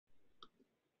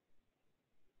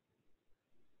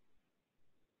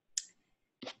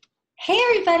Hey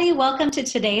everybody, welcome to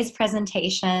today's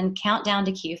presentation, Countdown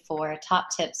to Q4, Top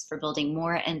Tips for Building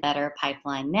More and Better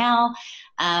Pipeline Now.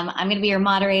 I'm going to be your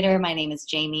moderator. My name is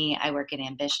Jamie. I work at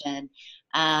Ambition.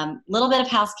 Little bit of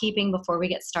housekeeping before we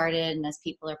get started, and as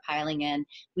people are piling in,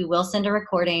 we will send a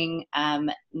recording.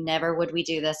 Never would we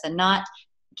do this and not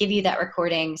give you that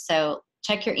recording, so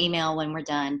check your email when we're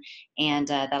done, and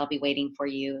that'll be waiting for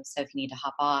you. So if you need to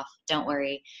hop off, don't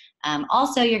worry.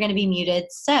 Also, you're going to be muted.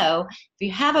 So if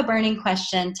you have a burning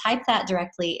question, type that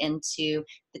directly into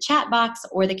the chat box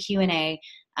or the Q&A.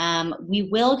 We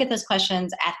will get those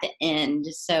questions at the end.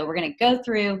 So we're going to go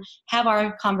through, have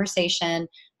our conversation.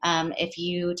 If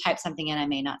you type something in, I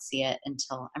may not see it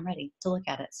until I'm ready to look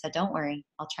at it. So don't worry,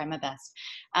 I'll try my best.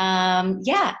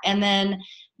 Yeah, and then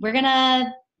we're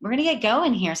gonna get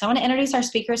going here. So I want to introduce our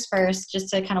speakers first, just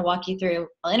to kind of walk you through.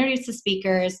 I'll introduce the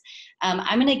speakers.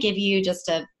 I'm going to give you just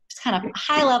a kind of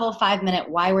high-level 5-minute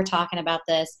why we're talking about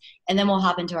this, and then we'll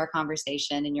hop into our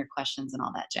conversation and your questions and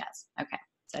all that jazz. Okay,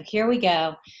 so here we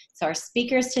go. So our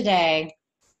speakers today,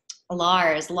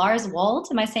 Lars Wold.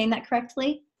 Am I saying that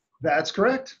correctly? That's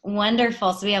correct.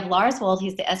 Wonderful. So we have Lars Wold.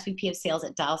 He's the SVP of Sales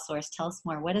at Dialsource. Tell us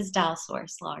more. What is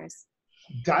Dialsource, Lars?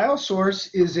 Dialsource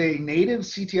is a native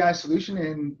CTI solution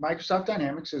in Microsoft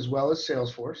Dynamics as well as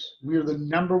Salesforce. We are the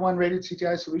 #1 rated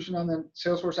CTI solution on the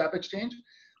Salesforce App Exchange.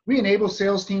 We enable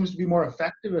sales teams to be more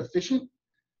effective, efficient,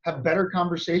 have better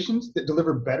conversations that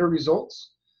deliver better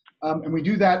results. And we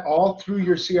do that all through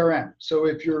your CRM. So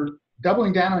if you're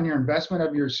doubling down on your investment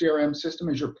of your CRM system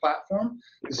as your platform,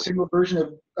 the single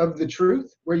version of the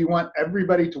truth, where you want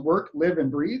everybody to work, live,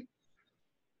 and breathe,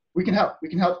 we can help. We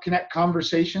can help connect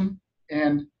conversation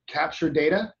and capture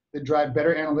data that drive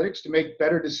better analytics to make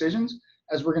better decisions,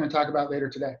 as we're going to talk about later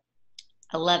today.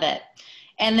 I love it.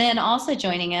 And then also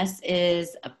joining us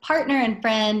is a partner and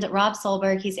friend, Rob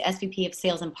Solberg. He's the SVP of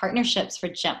Sales and Partnerships for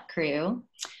Jumpcrew.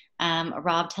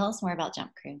 Rob, tell us more about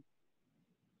Jumpcrew.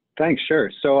 Thanks, sure.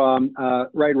 So,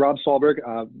 Rob Solberg,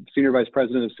 Senior Vice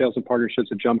President of Sales and Partnerships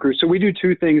at Jumpcrew. So we do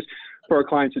two things for our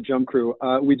clients at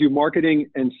Jumpcrew. We do marketing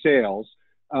and sales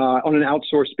on an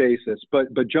outsourced basis,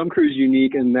 but Jumpcrew is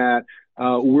unique in that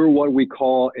we're what we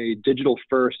call a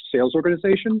digital-first sales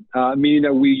organization, meaning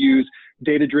that we use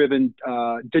data-driven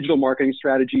digital marketing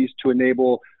strategies to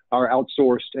enable our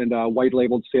outsourced and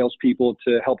white-labeled salespeople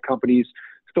to help companies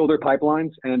fill their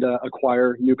pipelines and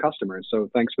acquire new customers. So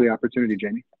thanks for the opportunity,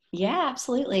 Jamie. Yeah,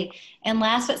 absolutely. And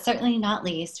last but certainly not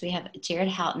least, we have Jared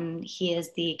Houghton. He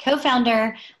is the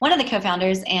co-founder, one of the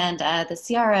co-founders, and the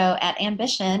CRO at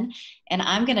Ambition. And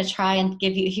I'm going to try and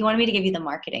give you, he wanted me to give you the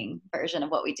marketing version of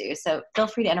what we do. So feel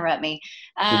free to interrupt me.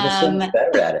 You're just so much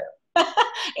better at it.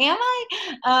 Am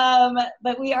I?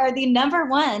 But we are the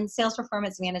 #1 sales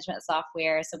performance management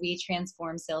software. So we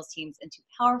transform sales teams into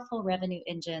powerful revenue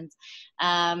engines.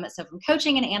 So from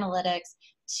coaching and analytics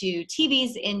to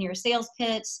TVs in your sales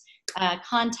pitch,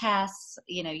 contests,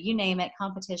 you name it,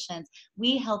 competitions,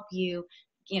 we help you.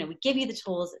 We give you the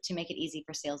tools to make it easy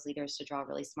for sales leaders to draw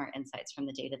really smart insights from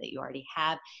the data that you already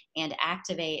have and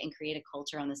activate and create a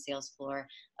culture on the sales floor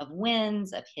of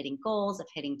wins, of hitting goals, of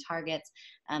hitting targets,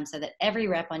 so that every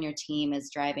rep on your team is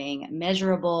driving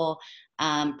measurable,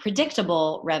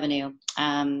 predictable revenue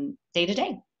day to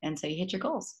day. And so you hit your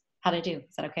goals. How'd I do?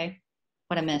 Is that okay?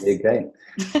 What I missed? Great.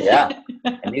 Yeah.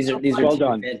 And these are well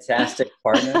done. Fantastic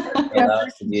partners that allow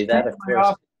us to do that, of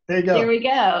course. There you go. Here we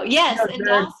go. Yes, and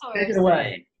Dialsource. Take it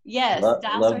away. Yes, Love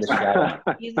the shout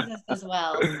out. uses this as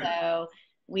well. So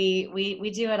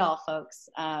we do it all, folks.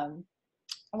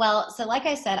 Well, so like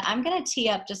I said, I'm going to tee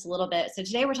up just a little bit. So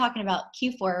today we're talking about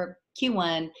Q4,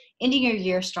 Q1, ending your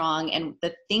year strong and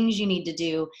the things you need to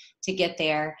do to get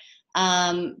there.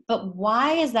 But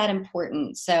why is that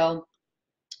important? So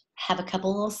have a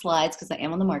couple little slides because I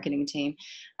am on the marketing team.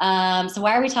 So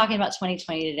why are we talking about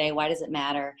 2020 today? Why does it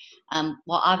matter?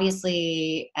 Well,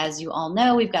 obviously, as you all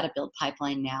know, we've got to build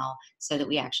pipeline now so that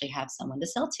we actually have someone to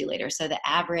sell to later. So the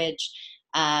average,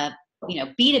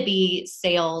 B2B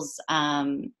sales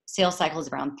cycle is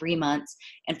around 3 months.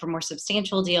 And for more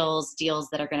substantial deals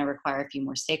that are going to require a few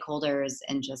more stakeholders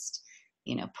and just,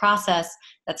 process,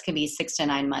 that's going to be 6 to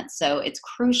 9 months. So it's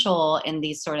crucial in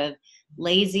these sort of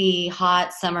lazy,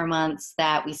 hot summer months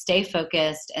that we stay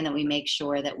focused and that we make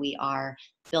sure that we are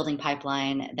building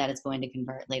pipeline that is going to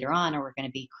convert later on, or we're going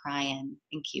to be crying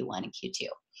in Q1 and Q2.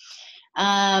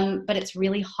 But it's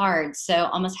really hard. So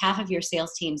almost half of your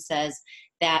sales team says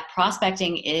that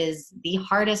prospecting is the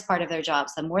hardest part of their job.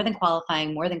 So more than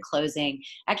qualifying, more than closing,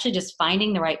 actually just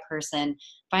finding the right person,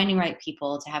 finding the right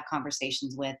people to have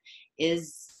conversations with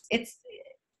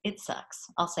it sucks.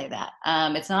 I'll say that.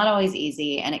 It's not always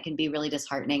easy, and it can be really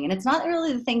disheartening. And it's not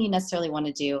really the thing you necessarily want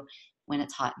to do when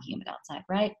it's hot and humid outside,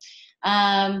 right?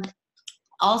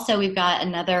 Also, we've got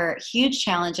another huge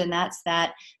challenge, and that's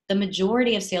that the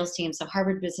majority of sales teams, so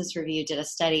Harvard Business Review did a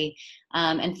study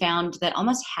and found that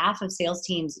almost half of sales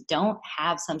teams don't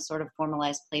have some sort of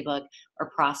formalized playbook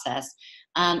or process.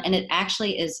 And it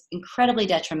actually is incredibly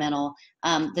detrimental.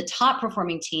 The top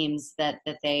performing teams that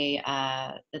they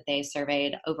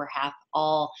surveyed, over half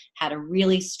all had a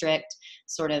really strict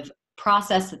sort of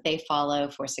process that they follow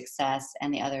for success,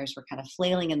 and the others were kind of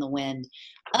flailing in the wind.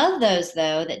 Of those,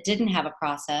 though, that didn't have a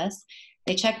process,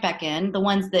 they checked back in. The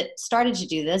ones that started to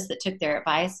do this, that took their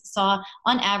advice, saw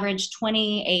on average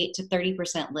 28 to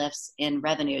 30% lifts in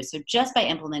revenue. So just by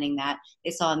implementing that,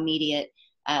 they saw immediate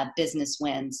business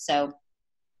wins. So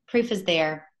proof is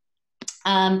there.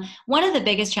 One of the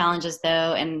biggest challenges,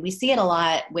 though, and we see it a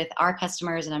lot with our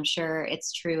customers, and I'm sure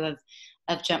it's true of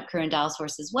Jumpcrew and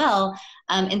Dialsource as well.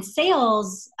 In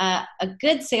sales, a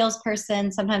good salesperson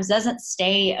sometimes doesn't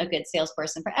stay a good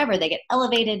salesperson forever. They get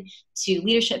elevated to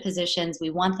leadership positions. We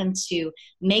want them to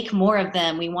make more of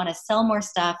them. We want to sell more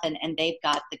stuff, and they've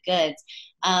got the goods.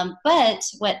 But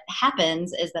what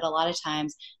happens is that a lot of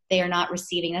times they are not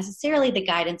receiving necessarily the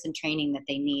guidance and training that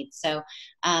they need. So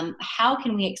how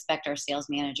can we expect our sales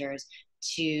managers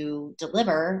to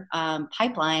deliver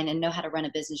pipeline and know how to run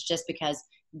a business just because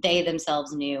they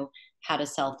themselves knew how to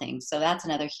sell things? So that's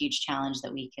another huge challenge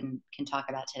that we can talk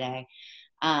about today.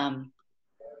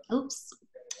 Oops,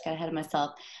 got ahead of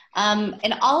myself.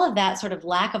 And all of that sort of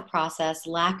lack of process,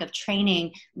 lack of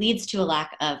training leads to a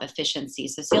lack of efficiency.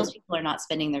 So salespeople are not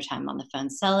spending their time on the phone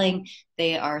selling.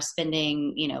 They are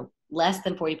spending, less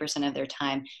than 40% of their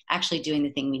time actually doing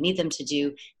the thing we need them to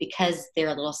do because they're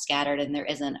a little scattered and there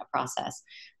isn't a process,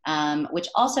 which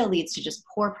also leads to just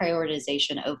poor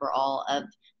prioritization overall of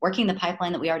working the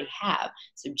pipeline that we already have.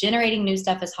 So generating new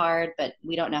stuff is hard, but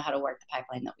we don't know how to work the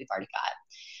pipeline that we've already got.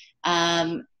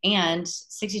 And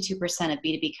 62% of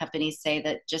B2B companies say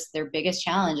that just their biggest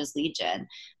challenge is lead gen.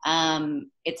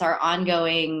 It's our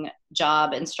ongoing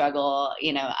job and struggle.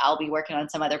 I'll be working on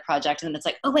some other project and it's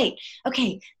like, oh wait,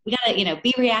 okay, we gotta,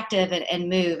 be reactive and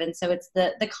move. And so it's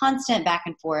the constant back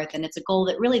and forth, and it's a goal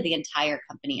that really the entire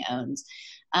company owns.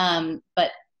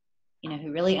 But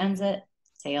who really owns it?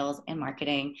 Sales and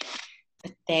marketing.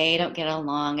 But they don't get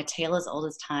along. A tale as old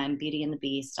as time, Beauty and the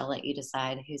Beast. I'll let you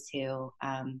decide who's who.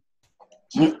 1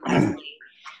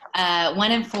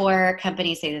 in 4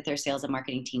 companies say that their sales and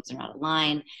marketing teams are not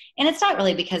aligned. And it's not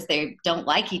really because they don't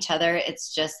like each other.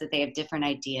 It's just that they have different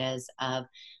ideas of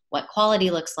what quality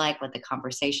looks like, what the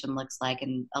conversation looks like,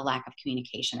 and a lack of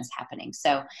communication is happening.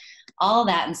 So all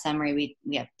that in summary,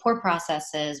 we have poor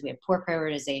processes, we have poor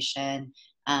prioritization,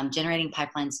 generating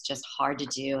pipelines just hard to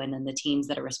do. And then the teams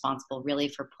that are responsible really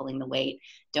for pulling the weight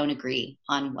don't agree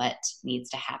on what needs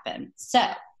to happen. So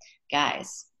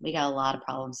guys, we got a lot of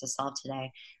problems to solve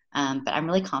today, but I'm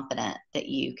really confident that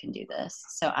you can do this.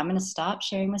 So I'm going to stop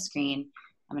sharing my screen.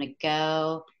 I'm going to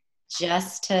go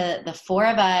just to the 4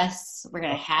 of us. We're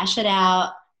going to hash it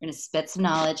out. We're going to spit some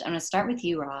knowledge. I'm going to start with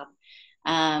you, Rob.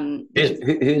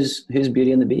 Who's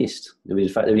Beauty and the Beast?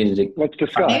 Let's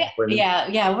discuss.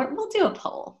 Yeah. We'll do a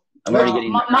poll. I'm already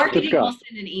getting marketing. Will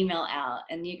send an email out,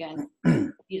 and you guys,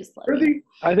 you just let me.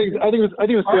 I think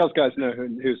the sales guys know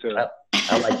who's who.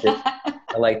 I like it.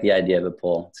 I like the idea of a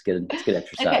poll. It's good. It's good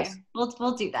exercise. Okay,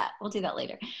 we'll do that. We'll do that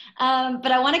later.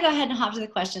 But I want to go ahead and hop to the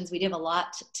questions. We do have a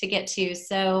lot to get to.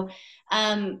 So,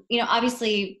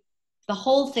 obviously, the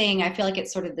whole thing, I feel like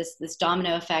it's sort of this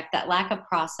domino effect, that lack of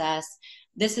process.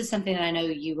 This is something that I know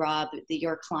you, Rob, that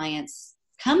your clients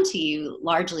come to you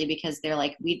largely because they're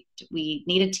like, we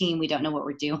need a team. We don't know what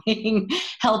we're doing.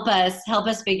 Help us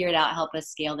figure it out. Help us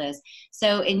scale this.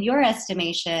 So in your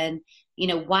estimation,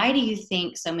 why do you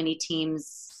think so many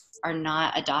teams are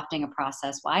not adopting a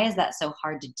process? Why is that so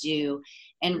hard to do?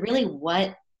 And really,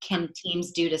 what can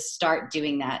teams do to start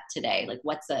doing that today? Like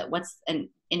what's an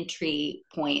entry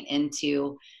point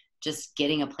into just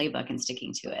getting a playbook and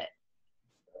sticking to it?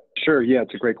 Sure. Yeah,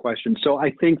 it's a great question. So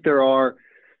I think there are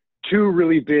 2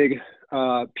 really big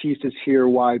pieces here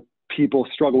why people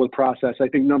struggle with process. I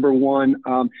think number 1,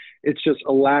 it's just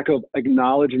a lack of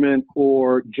acknowledgement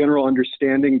or general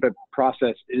understanding that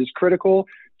process is critical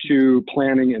to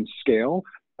planning and scale.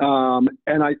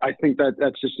 And I think that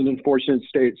that's just an unfortunate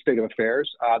state of affairs,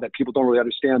 that people don't really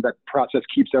understand that process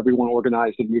keeps everyone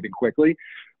organized and moving quickly.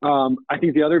 I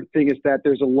think the other thing is that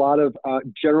there's a lot of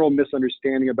general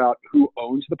misunderstanding about who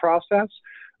owns the process.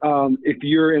 If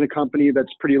you're in a company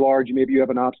that's pretty large, maybe you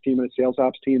have an ops team and a sales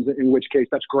ops team, in which case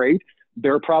that's great.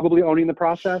 They're probably owning the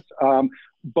process.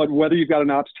 But whether you've got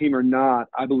an ops team or not,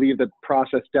 I believe that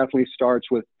process definitely starts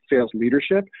with sales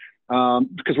leadership.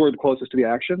 because we're the closest to the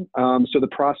action. So the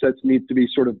process needs to be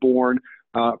sort of born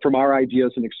from our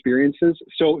ideas and experiences.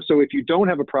 So if you don't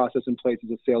have a process in place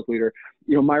as a sales leader,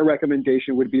 my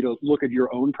recommendation would be to look at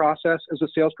your own process as a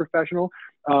sales professional,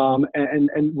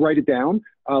 and write it down.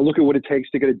 Look at what it takes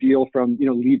to get a deal from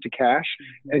lead to cash,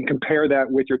 and compare that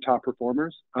with your top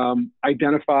performers.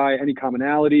 Identify any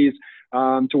commonalities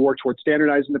to work towards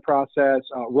standardizing the process.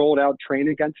 Roll it out, train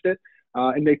against it.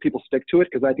 And make people stick to it,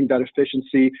 because I think that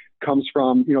efficiency comes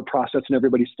from process and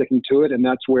everybody sticking to it, and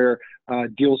that's where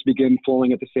deals begin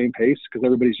flowing at the same pace, because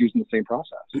everybody's using the same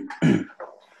process.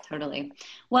 Totally.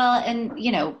 Well, and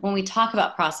when we talk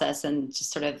about process and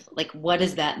just sort of like, what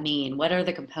does that mean? What are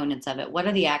the components of it? What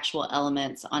are the actual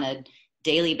elements on a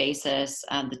daily basis?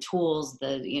 The tools,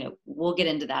 we'll get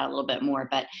into that a little bit more,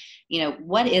 but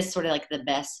what is sort of like the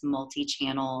best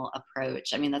multi-channel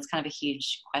approach? I mean, that's kind of a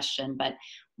huge question, but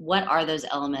what are those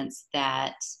elements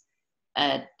that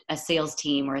a sales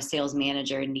team or a sales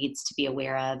manager needs to be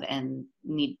aware of, and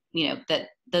that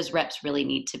those reps really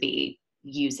need to be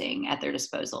using at their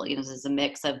disposal? This is a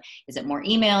mix of, is it more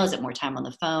email? Is it more time on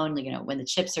the phone? When the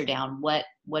chips are down, what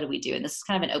do we do? And this is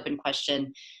kind of an open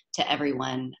question to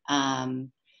everyone.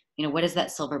 What is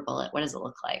that silver bullet? What does it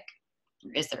look like?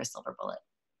 Is there a silver bullet?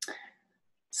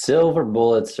 Silver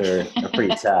bullets are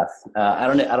pretty tough. I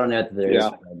don't know if there is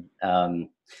one.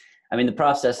 The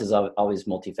process is always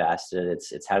multifaceted.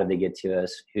 It's how did they get to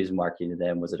us? Who's marketing to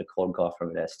them? Was it a cold call from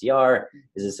an SDR?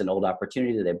 Is this an old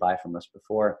opportunity? Did they buy from us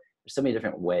before? There's so many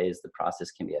different ways the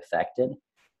process can be affected.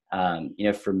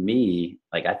 For me,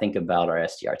 I think about our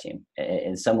SDR team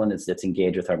and someone that's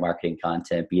engaged with our marketing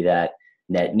content, be that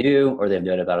net new or they've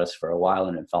known about us for a while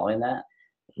and been following that.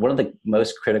 One of the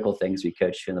most critical things we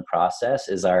coach in the process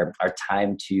is our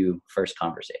time to first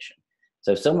conversation.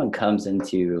 So if someone comes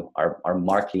into our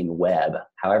marketing web,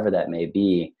 however that may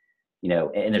be,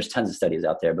 and there's tons of studies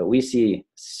out there, but we see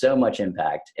so much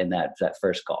impact in that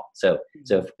first call. So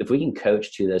if we can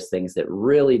coach to those things that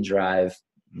really drive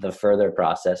the further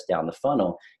process down the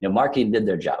funnel, marketing did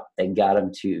their job. They got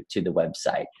them to the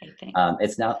website.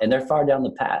 It's now, and they're far down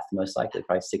the path, most likely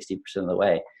probably 60% of the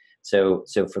way. So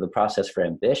for the process for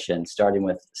ambition, starting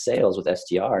with sales with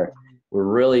SDR, we're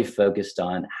really focused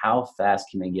on how fast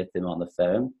can we get them on the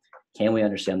phone? Can we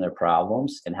understand their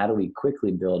problems? And how do we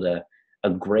quickly build a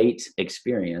great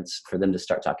experience for them to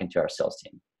start talking to our sales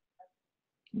team?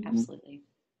 Absolutely.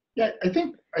 Yeah, I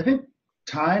think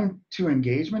time to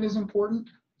engagement is important,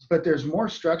 but there's more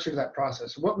structure to that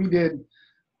process. What we did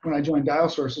when I joined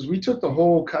Dialsource is we took the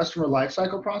whole customer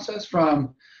lifecycle process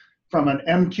from an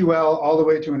MQL all the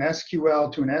way to an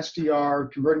SQL to an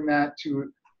SDR, converting that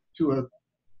to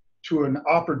an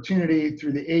opportunity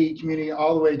through the AE community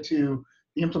all the way to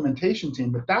the implementation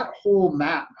team. But that whole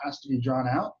map has to be drawn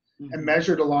out and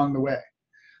measured along the way.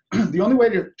 The only way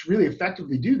to really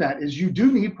effectively do that is you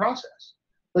do need process,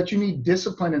 but you need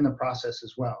discipline in the process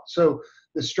as well. So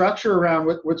the structure around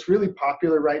what's really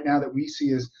popular right now that we see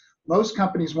is most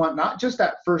companies want not just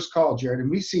that first call, Jared, and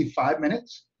we see 5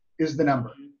 minutes is the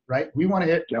number, right? We want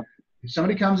to hit, if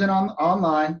somebody comes in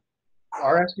online,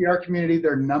 our SDR community,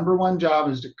 their number one job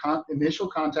is to initial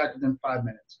contact within 5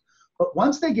 minutes. But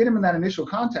once they get them in that initial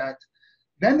contact,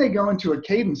 then they go into a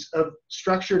cadence of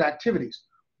structured activities.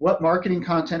 What marketing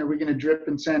content are we going to drip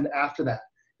and send after that?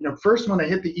 First when they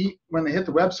hit the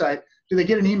website, do they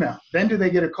get an email? Then do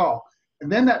they get a call?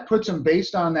 And then that puts them,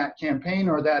 based on that campaign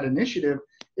or that initiative,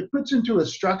 it puts into a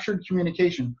structured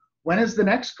communication. When is the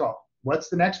next call? What's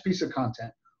the next piece of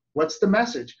content? What's the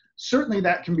message? Certainly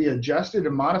that can be adjusted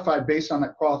and modified based on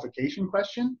that qualification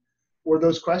question or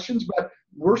those questions, but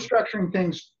we're structuring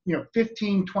things,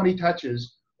 15, 20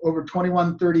 touches over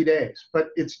 21, 30 days. But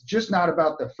it's just not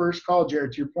about the first call,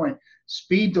 Jared, to your point.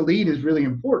 Speed to lead is really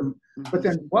important. But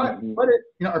then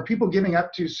are people giving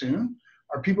up too soon?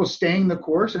 Are people staying the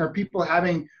course? And are people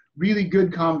having really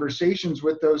good conversations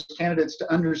with those candidates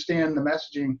to understand the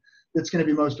messaging that's going to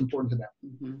be most important to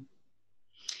them?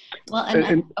 Well,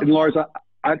 and Lars,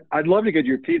 I'd love to get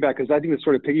your feedback, because I think this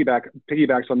sort of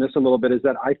piggybacks on this a little bit, is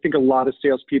that I think a lot of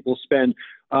salespeople spend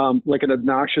like an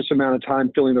obnoxious amount of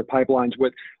time filling their pipelines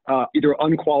with either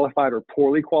unqualified or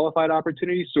poorly qualified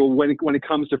opportunities. So when it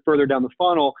comes to further down the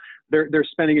funnel, they're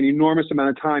spending an enormous amount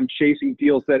of time chasing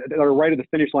deals that are right at the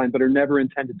finish line but are never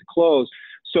intended to close.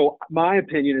 So my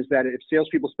opinion is that if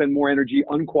salespeople spend more energy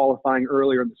unqualifying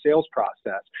earlier in the sales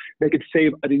process, they could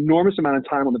save an enormous amount of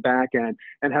time on the back end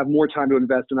and have more time to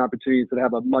invest in opportunities that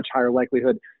have a much higher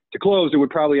likelihood to close. It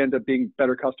would probably end up being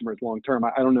better customers long term.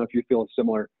 I don't know if you feel a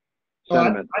similar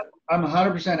sentiment. I'm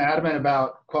 100% adamant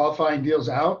about qualifying deals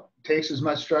out takes as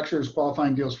much structure as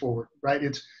qualifying deals forward, right?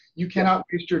 You cannot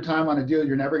waste your time on a deal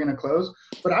you're never going to close.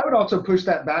 But I would also push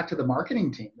that back to the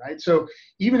marketing team, right? So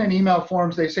even in email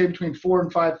forms, they say between 4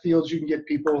 and 5 fields, you can get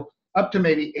people up to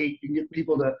maybe 8. You can get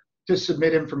people to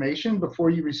submit information before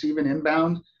you receive an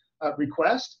inbound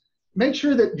request. Make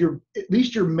sure that at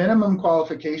least your minimum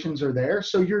qualifications are there,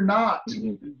 so you're not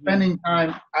spending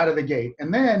time out of the gate.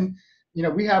 And then,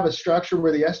 we have a structure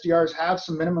where the SDRs have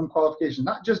some minimum qualifications,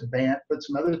 not just BANT, but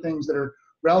some other things that are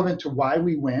relevant to why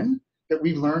we win, that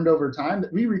we've learned over time,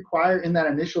 that we require in that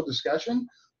initial discussion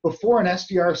before an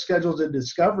SDR schedules a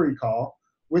discovery call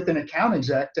with an account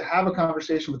exec to have a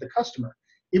conversation with the customer.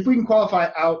 If we can qualify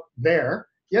out there,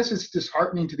 yes, it's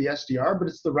disheartening to the SDR, but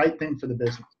it's the right thing for the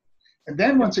business. And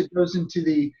then once it goes into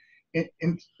the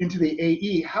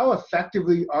AE, how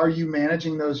effectively are you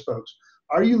managing those folks?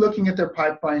 Are you looking at their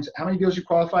pipelines? How many deals you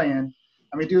qualify in?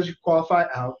 How many deals you qualify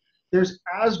out? There's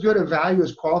as good a value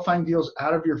as qualifying deals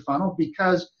out of your funnel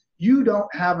because you don't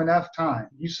have enough time.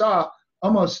 You saw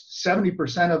almost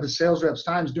 70% of the sales reps'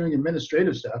 times doing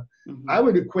administrative stuff. I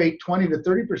would equate 20 to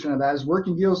 30% of that as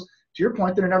working deals, to your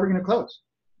point, that are never going to close.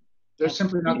 There's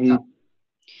simply not the time.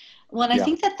 Well, and I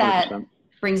think that 100%.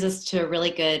 brings us to a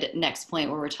really good next point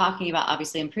where we're talking about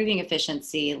obviously improving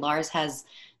efficiency. Lars has,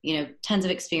 tons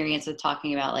of experience with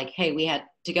talking about like, hey, we had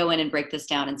to go in and break this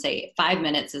down and say 5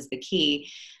 minutes is the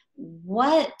key.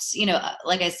 What,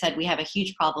 like I said, we have a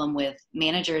huge problem with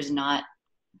managers not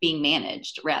being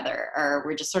managed, rather, or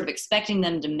we're just sort of expecting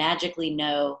them to magically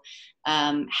know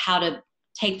how to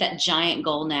take that giant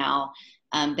goal now.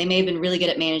 They may have been really good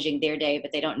at managing their day,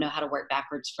 but they don't know how to work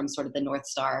backwards from sort of the North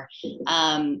Star.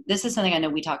 This is something I know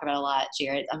we talk about a lot,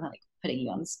 Jared. I'm not putting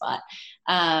you on the spot.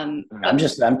 I'm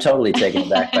totally taken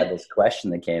aback by this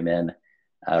question that came in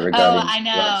regarding. Oh, I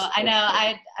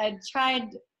know. I tried.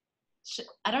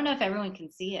 I don't know if everyone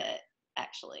can see it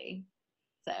actually.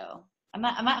 So I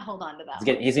might hold on to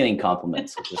that. He's getting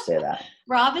compliments. Just say that.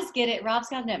 Rob's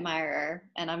got an admirer,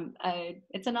 and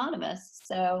it's anonymous.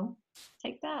 So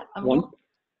take that.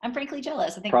 I'm frankly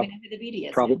jealous. I think we know who the beauty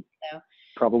is.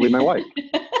 Probably my wife.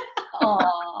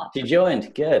 Aw. She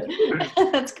joined. Good.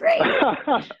 That's great.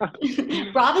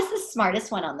 Rob is the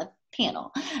smartest one on the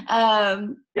panel.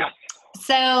 Yeah.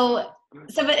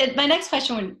 But my next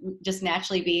question would just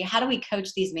naturally be, how do we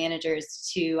coach these managers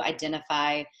to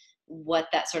identify what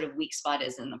that sort of weak spot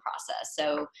is in the process?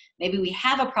 So maybe we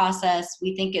have a process,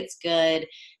 we think it's good.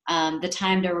 The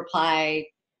time to reply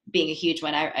being a huge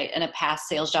one. In a past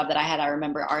sales job that I had, I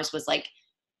remember ours was like,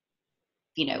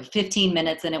 15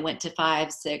 minutes and it went to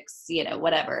 5, 6,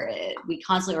 whatever. We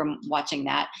constantly were watching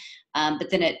that. But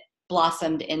then it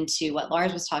blossomed into what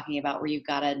Lars was talking about, where you've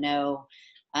got to know,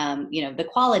 the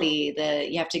quality,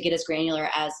 you have to get as granular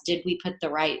as, did we put the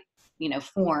right,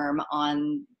 form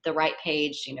on the right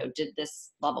page, did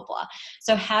this blah, blah, blah.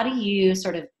 So how do you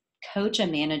sort of coach a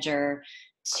manager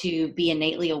to be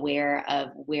innately aware of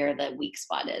where the weak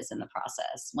spot is in the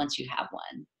process once you have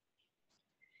one?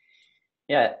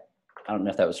 Yeah. I don't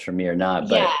know if that was for me or not,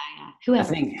 but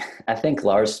Whoever. I think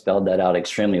Lars spelled that out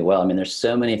extremely well. I mean, there's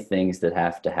so many things that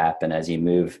have to happen as you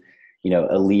move,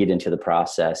 a lead into the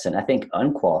process. And I think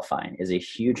unqualifying is a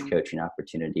huge coaching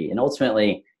opportunity. And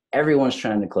ultimately, everyone's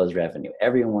trying to close revenue.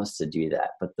 Everyone wants to do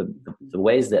that. But the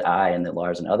ways that I and that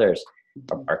Lars and others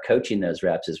are coaching those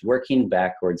reps is working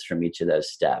backwards from each of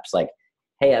those steps. Like,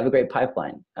 hey, I have a great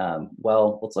pipeline.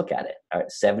 Well, let's look at it. All right,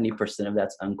 70% of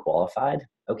that's unqualified.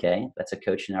 Okay, that's a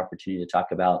coaching opportunity to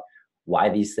talk about why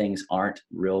these things aren't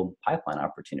real pipeline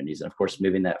opportunities. And of course,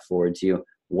 moving that forward to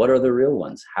what are the real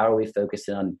ones? How are we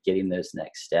focusing on getting those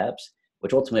next steps,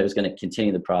 which ultimately is going to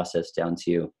continue the process down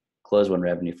to close one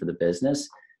revenue for the business.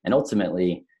 And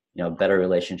ultimately, a better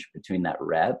relationship between that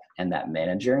rep and that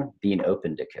manager being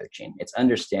open to coaching. It's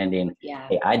understanding,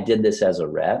 hey, I did this as a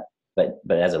rep, but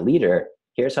as a leader,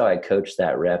 here's how I coach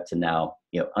that rep to now,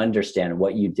 understand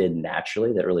what you did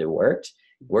naturally that really worked,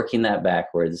 working that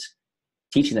backwards,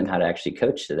 teaching them how to actually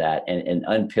coach to that and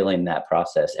unpeeling that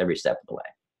process every step of the way.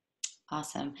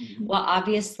 Awesome. Well,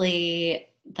 obviously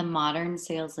the modern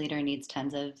sales leader needs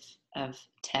tons of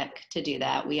tech to do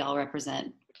that. We all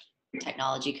represent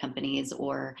technology companies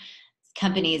or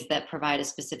companies that provide a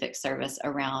specific service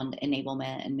around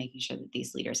enablement and making sure that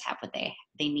these leaders have what they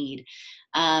need.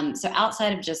 So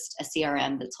outside of just a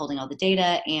CRM that's holding all the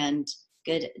data and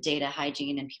good data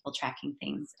hygiene and people tracking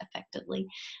things effectively,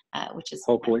 which is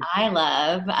hopefully what I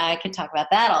love. I could talk about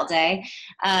that all day.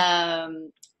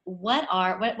 What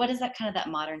does that kind of that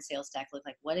modern sales stack look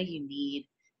like? What do you need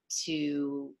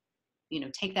to,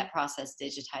 take that process,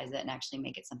 digitize it, and actually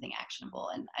make it something actionable?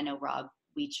 And I know, Rob,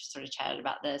 we sort of chatted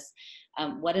about this.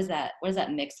 What does that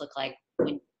mix look like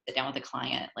when sit down with a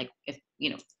client, like if,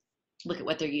 look at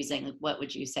what they're using, like what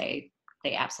would you say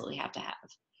they absolutely have to have?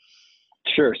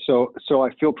 Sure. So I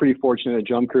feel pretty fortunate at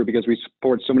Jumpcrew because we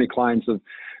support so many clients of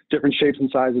different shapes and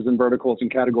sizes and verticals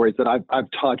and categories that I've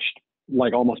touched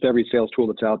like almost every sales tool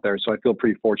that's out there. So I feel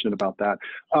pretty fortunate about that.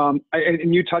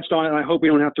 And you touched on it, and I hope we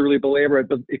don't have to really belabor it,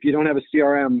 but if you don't have a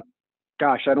CRM,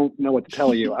 gosh, I don't know what to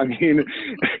tell you. I mean,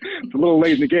 it's a little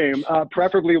late in the game.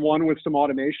 Preferably one with some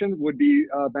automation would be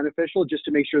beneficial, just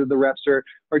to make sure that the reps are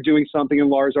doing something. And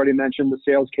Lars already mentioned the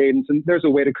sales cadence, and there's a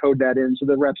way to code that in so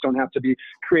the reps don't have to be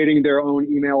creating their own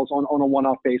emails on a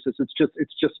one-off basis.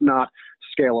 It's just not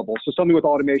scalable. So something with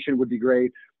automation would be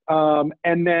great.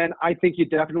 And then I think you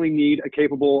definitely need a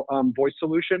capable voice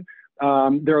solution.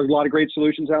 There are a lot of great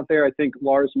solutions out there. I think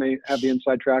Lars may have the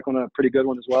inside track on a pretty good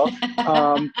one as well.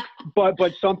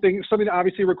 But something that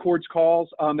obviously records calls,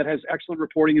 that has excellent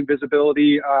reporting and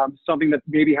visibility, something that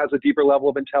maybe has a deeper level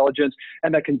of intelligence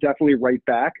and that can definitely write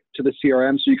back to the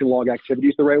CRM so you can log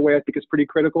activities the right way, I think is pretty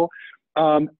critical.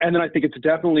 And then I think it's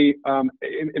definitely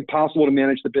impossible to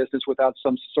manage the business without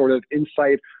some sort of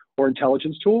insight or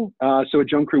intelligence tool. So at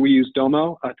Jumpcrew, we use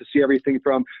Domo to see everything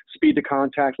from speed to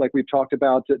contact, like we've talked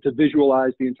about, to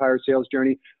visualize the entire sales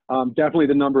journey. Definitely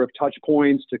the number of touch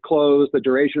points to close, the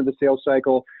duration of the sales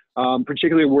cycle,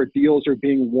 particularly where deals are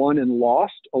being won and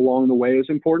lost along the way is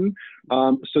important.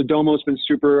 So Domo's been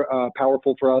super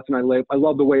powerful for us, and I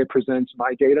love the way it presents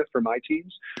my data for my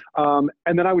teams.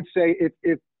 And then I would say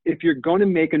if you're going to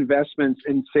make investments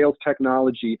in sales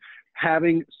technology,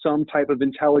 having some type of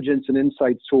intelligence and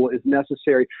insights tool is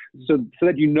necessary so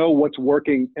that you know what's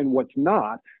working and what's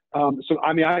not. So,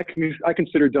 I mean, I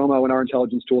consider Domo and our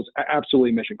intelligence tools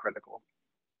absolutely mission critical.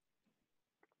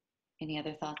 Any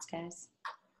other thoughts, guys?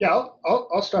 Yeah,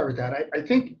 I'll start with that. I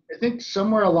think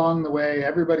somewhere along the way,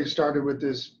 everybody started with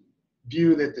this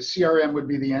view that the CRM would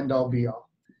be the end all be all.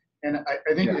 And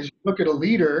I think as you look at a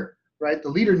leader, right, the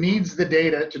leader needs the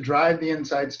data to drive the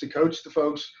insights, to coach the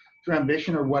folks through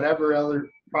Ambition or whatever other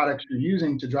products you're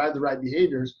using to drive the right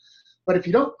behaviors. But if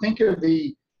you don't think of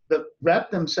the rep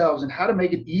themselves and how to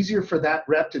make it easier for that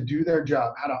rep to do their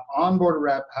job, how to onboard a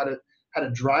rep, how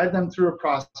to drive them through a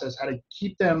process, how to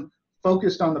keep them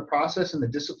focused on the process and the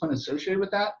discipline associated with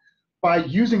that, by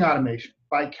using automation,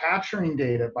 by capturing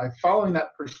data, by following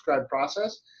that prescribed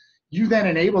process, you then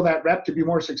enable that rep to be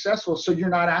more successful, so you're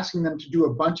not asking them to do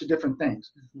a bunch of different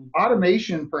things. Mm-hmm.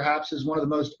 Automation perhaps is one of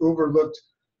the most overlooked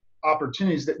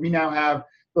opportunities that we now have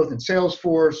both in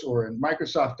Salesforce or in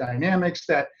Microsoft Dynamics,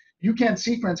 that you can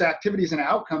sequence activities and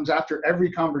outcomes after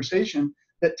every conversation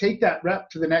that take that rep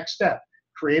to the next step.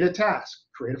 Create a task,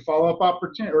 create a follow-up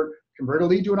opportunity, or convert a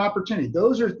lead to an opportunity.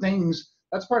 Those are things,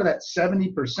 that's part of that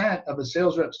 70% of a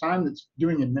sales rep's time that's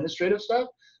doing administrative stuff.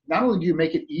 Not only do you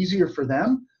make it easier for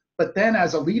them, but then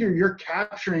as a leader, you're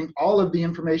capturing all of the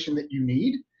information that you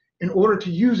need in order to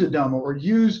use a Domo or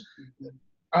use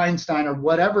Einstein or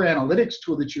whatever analytics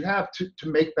tool that you have to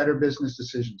make better business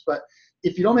decisions. But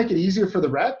if you don't make it easier for the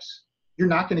reps, you're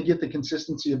not going to get the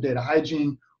consistency of data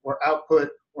hygiene or output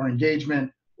or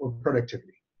engagement or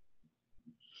productivity.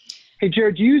 Hey,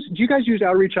 Jared, do you guys use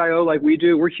Outreach.io like we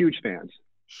do? We're huge fans.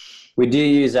 We do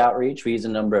use Outreach. We use a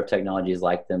number of technologies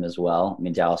like them as well. I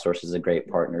mean, Dialsource is a great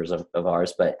partners of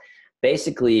ours, but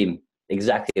basically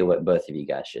exactly what both of you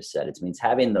guys just said. It means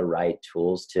having the right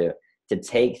tools to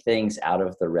take things out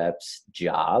of the rep's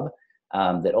job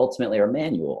that ultimately are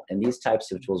manual. And these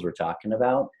types of tools we're talking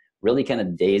about really kind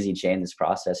of daisy chain this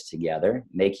process together,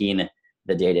 making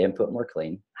the data input more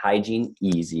clean, hygiene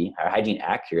easy, or hygiene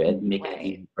accurate, making it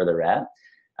easy for the rep,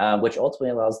 which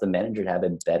ultimately allows the manager to have a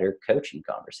better coaching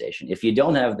conversation. If you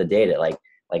don't have the data, like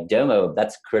Domo,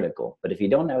 that's critical. But if you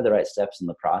don't have the right steps in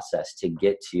the process to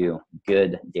get to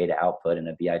good data output in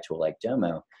a BI tool like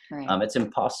Domo, it's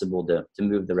impossible to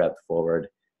move the rep forward,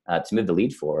 to move the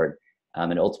lead forward,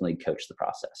 and ultimately coach the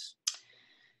process.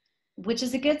 Which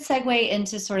is a good segue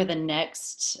into sort of the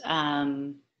next,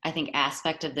 I think,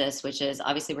 aspect of this, which is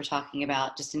obviously we're talking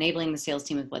about just enabling the sales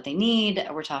team with what they need.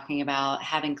 We're talking about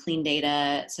having clean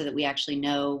data so that we actually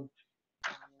know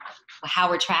how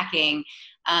we're tracking.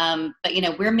 But,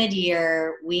 we're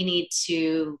mid-year. We need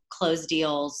to close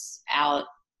deals out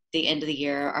the end of the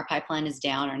year. Our pipeline is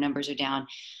down. Our numbers are down.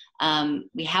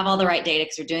 We have all the right data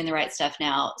because we're doing the right stuff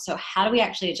now. So how do we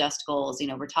actually adjust goals?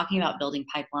 We're talking about building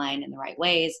pipeline in the right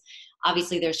ways.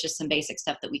 Obviously, there's just some basic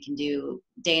stuff that we can do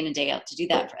day in and day out to do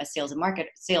that as sales and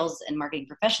marketing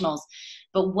professionals.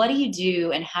 But what do you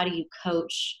do, and how do you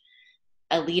coach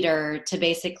a leader to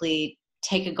basically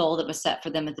take a goal that was set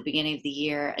for them at the beginning of the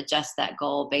year, adjust that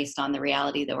goal based on the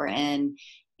reality that we're in,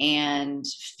 and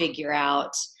figure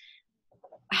out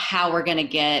how we're going to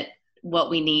get what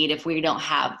we need if we don't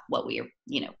have what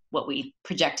we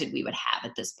projected we would have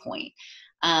at this point.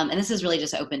 And this is really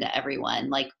just open to everyone.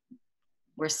 Like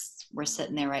we're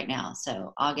sitting there right now.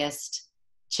 So August,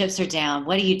 chips are down.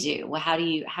 What do you do? Well, how do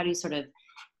you sort of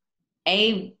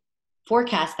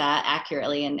forecast that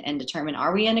accurately and determine,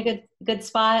 are we in a good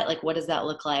spot? Like, what does that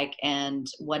look like? And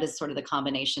what is sort of the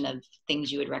combination of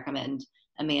things you would recommend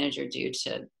a manager do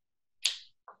to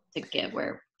get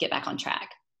back on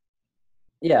track?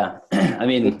 Yeah. I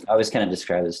mean, I always kind of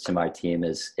describe this to my team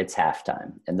as it's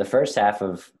halftime. And the first half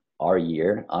of our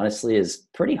year, honestly, is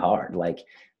pretty hard. Like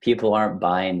people aren't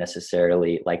buying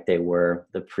necessarily like they were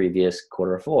the previous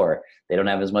quarter four. They don't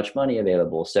have as much money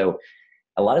available. So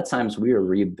a lot of times we are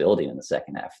rebuilding in the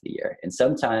second half of the year. And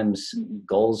sometimes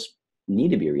goals need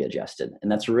to be readjusted.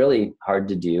 And that's really hard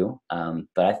to do.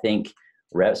 But I think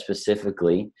reps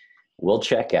specifically will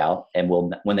check out and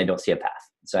when they don't see a path.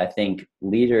 So I think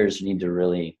leaders need to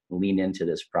really lean into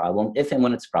this problem, if and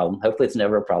when it's a problem. Hopefully it's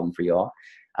never a problem for you all.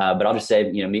 But I'll just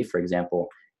say, me, for example,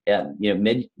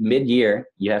 mid-year,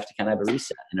 you have to kind of have a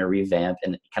reset and a revamp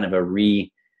and kind of a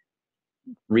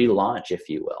relaunch, if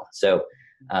you will. So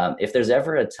if there's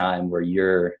ever a time where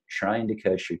you're trying to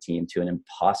coach your team to an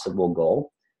impossible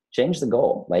goal, change the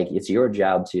goal. Like it's your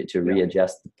job to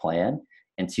readjust the plan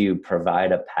and to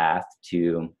provide a path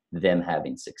to them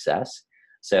having success.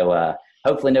 So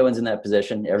hopefully no one's in that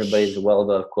position. Everybody's well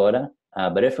above quota.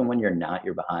 But if and when you're not,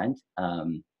 you're behind.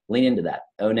 Lean into that,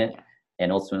 own it,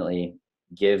 and ultimately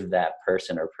give that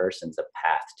person or persons a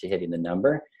path to hitting the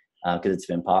number. Because it's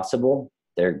been possible,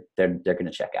 they're going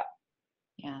to check out.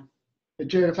 Yeah.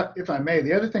 Jared, if I may,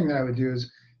 the other thing that I would do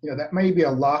is, that may be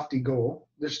a lofty goal.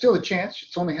 There's still a chance.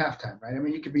 It's only halftime, right? I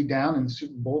mean, you could be down in the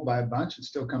Super Bowl by a bunch and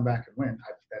still come back and win,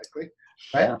 hypothetically,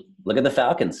 right? Yeah. Look at the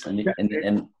Falcons. And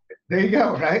there you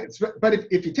go, right? But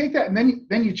if you take that and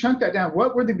then you chunk that down,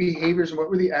 what were the behaviors and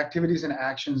what were the activities and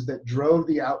actions that drove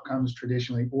the outcomes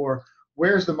traditionally? Or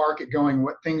where's the market going?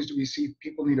 What things do we see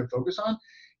people need to focus on?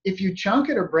 If you chunk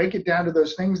it or break it down to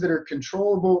those things that are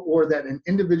controllable or that an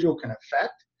individual can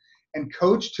affect, and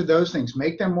coach to those things,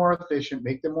 make them more efficient,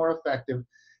 make them more effective,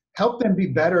 help them be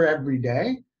better every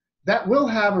day, that will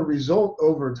have a result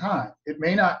over time. It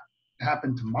may not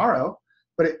happen tomorrow,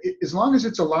 but as long as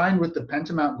it's aligned with the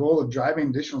Pentamount goal of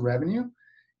driving additional revenue,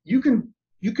 you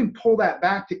can pull that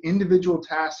back to individual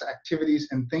tasks, activities,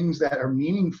 and things that are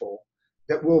meaningful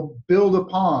that will build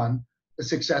upon a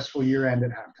successful year end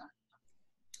at halftime.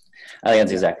 I think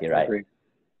that's exactly right.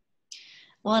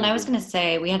 Well, and I was going to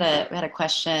say we had a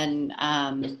question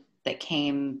that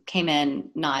came in,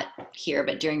 not here,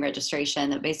 but during registration,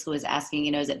 that basically was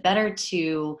asking, is it better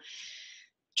to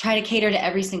try to cater to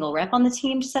every single rep on the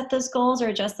team to set those goals or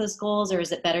adjust those goals, or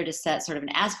is it better to set sort of an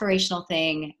aspirational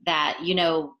thing that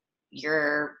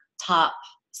your top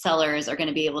sellers are going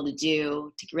to be able to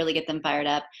do to really get them fired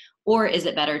up? Or is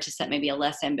it better to set maybe a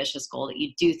less ambitious goal that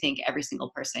you do think every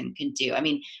single person can do? I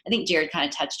mean, I think Jared kind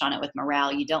of touched on it with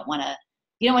morale. You don't want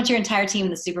your entire team in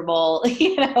the Super Bowl,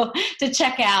 to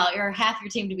check out, or half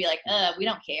your team to be like, we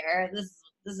don't care. This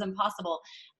is impossible.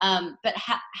 But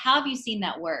how have you seen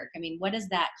that work? I mean, what is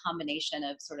that combination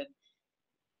of sort of,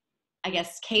 I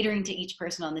guess, catering to each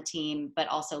person on the team, but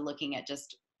also looking at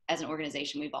just as an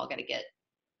organization, we've all got to get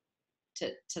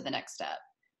to the next step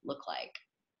look like?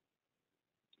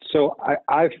 So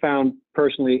I've found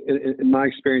personally in my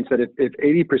experience that if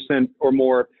 80% or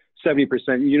more, 70%,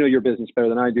 your business better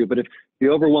than I do, but if the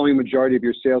overwhelming majority of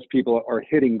your salespeople are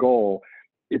hitting goal,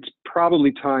 it's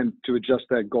probably time to adjust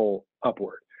that goal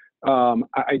upward.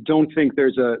 I don't think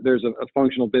there's a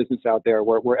functional business out there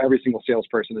where every single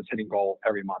salesperson is hitting goal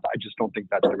every month. I just don't think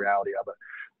that's the reality of it.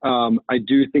 I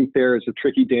do think there's a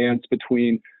tricky dance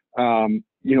between,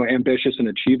 ambitious and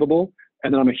achievable.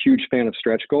 And then I'm a huge fan of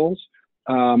stretch goals.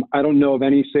 I don't know of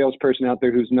any salesperson out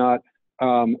there who's not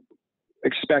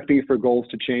expecting for goals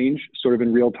to change sort of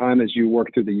in real time as you work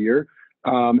through the year.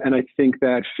 And I think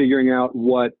that figuring out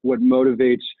what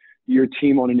motivates your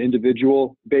team on an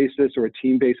individual basis or a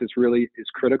team basis really is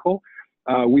critical.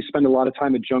 We spend a lot of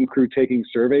time at Jumpcrew taking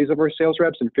surveys of our sales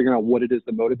reps and figuring out what it is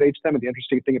that motivates them. And the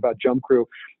interesting thing about Jumpcrew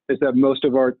is that most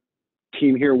of our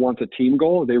team here wants a team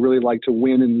goal. They really like to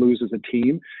win and lose as a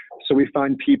team. So we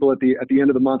find people at the end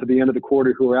of the month, at the end of the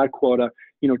quarter, who are at quota,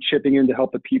 chipping in to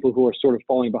help the people who are sort of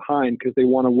falling behind because they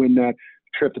want to win that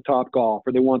trip to Topgolf,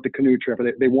 or they want the canoe trip,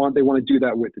 or they want to do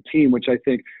that with the team, which I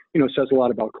think says a lot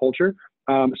about culture.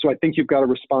 So I think you've got a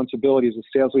responsibility as a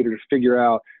sales leader to figure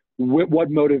out what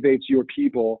motivates your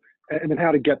people, and then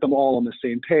how to get them all on the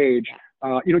same page.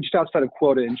 Just outside of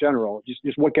quota in general,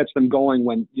 just what gets them going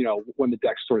when the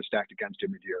deck's sort of stacked against you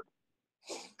mid-year.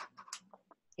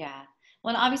 Yeah.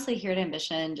 Well, and obviously here at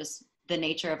Ambition, just the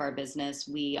nature of our business,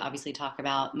 we obviously talk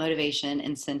about motivation,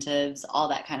 incentives, all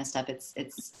that kind of stuff.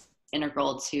 It's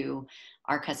integral to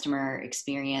our customer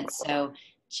experience. So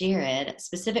Jared,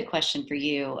 specific question for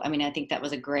you. I mean, I think that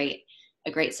was a great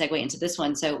segue into this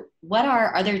one. So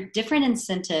are there different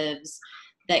incentives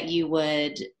that you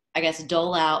would, I guess,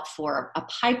 dole out for a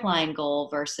pipeline goal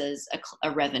versus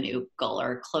a revenue goal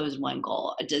or a closed one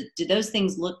goal? Do those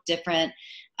things look different?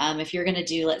 If you're going to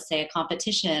do, let's say, a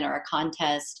competition or a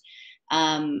contest,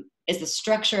 is the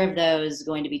structure of those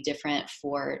going to be different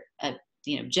for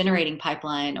generating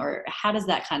pipeline, or how does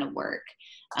that kind of work?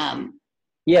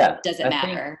 Does it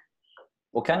matter?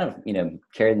 We'll kind of,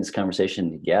 carrying this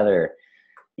conversation together,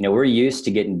 we're used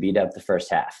to getting beat up the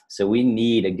first half. So we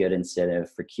need a good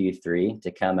incentive for Q3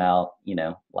 to come out,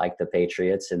 like the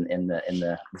Patriots in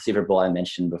the Super Bowl I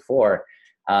mentioned before,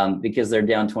 because they're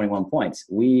down 21 points.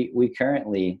 We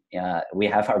currently, we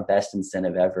have our best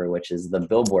incentive ever, which is the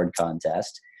billboard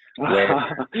contest, where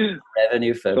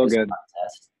revenue focused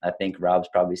contest. I think Rob's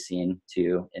probably seen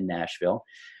too in Nashville,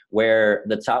 where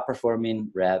the top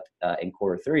performing rep in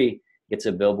Q3 gets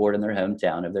a billboard in their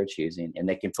hometown of their choosing, and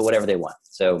they can put whatever they want.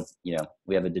 So,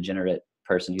 we have a degenerate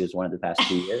person who's won it the past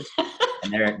 2 years,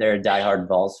 and they're a diehard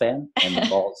Vols fan, and the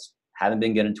Vols haven't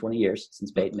been good in 20 years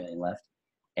since Peyton Manning left.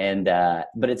 And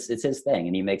but it's his thing,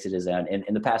 and he makes it his own. And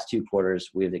in the past 2 quarters,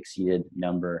 we've exceeded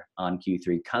number on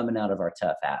Q3 coming out of our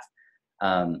tough half.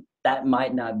 That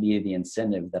might not be the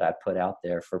incentive that I put out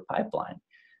there for pipeline,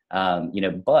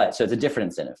 but so it's a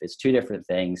different incentive. It's 2 different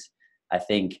things. I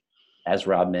think, as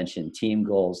Rob mentioned, team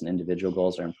goals and individual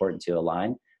goals are important to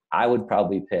align. I would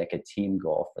probably pick a team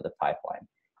goal for the pipeline.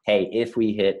 Hey, if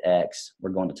we hit X,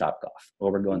 we're going to Topgolf,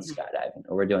 or we're going skydiving,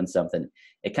 or we're doing something.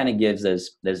 It kind of gives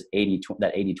that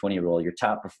 80-20 rule, your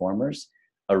top performers,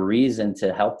 a reason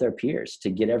to help their peers, to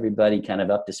get everybody kind of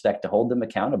up to spec, to hold them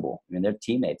accountable. I mean, they're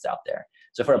teammates out there.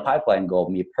 So for a pipeline goal,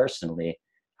 me personally,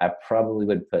 I probably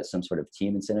would put some sort of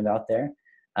team incentive out there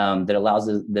that allows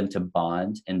them to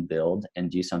bond and build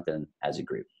and do something as a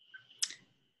group.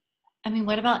 I mean,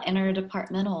 what about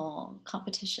interdepartmental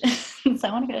competitions?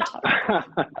 I want to go to top.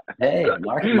 Hey,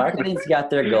 marketing's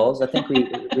got their goals. I think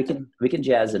we can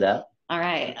jazz it up. All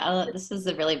right. This is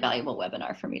a really valuable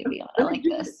webinar for me to be on. I like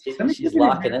this. She's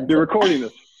locking in. You're recording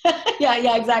this.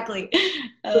 Yeah, exactly.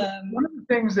 One of the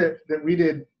things that we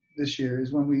did this year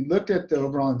is when we looked at the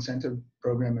overall incentive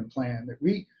program and plan, that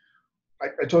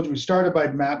I told you we started by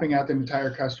mapping out the entire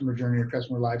customer journey or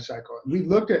customer life cycle. And we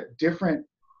looked at different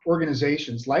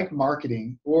organizations like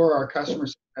marketing or our customer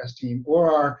success team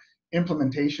or our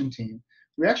implementation team.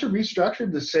 We actually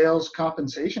restructured the sales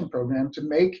compensation program to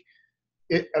make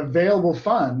it available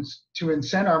funds to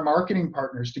incent our marketing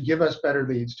partners to give us better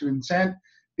leads, to incent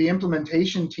the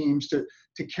implementation teams to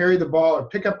carry the ball or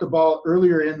pick up the ball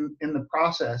earlier in the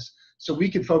process so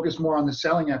we could focus more on the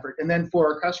selling effort. And then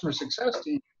for our customer success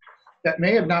team that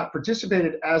may have not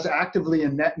participated as actively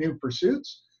in net new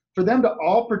pursuits, for them to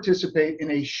all participate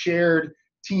in a shared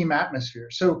team atmosphere.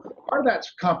 So part of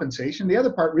that's compensation. The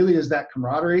other part really is that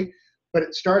camaraderie, but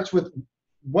it starts with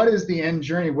what is the end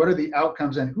journey, what are the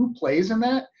outcomes, and who plays in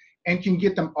that, and can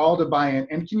get them all to buy in,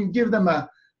 and can you give them a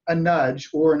nudge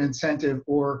or an incentive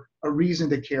or a reason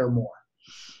to care more.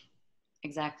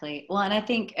 Exactly. Well, and I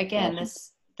think, again,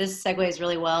 this segues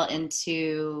really well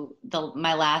into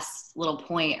my last little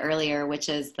point earlier, which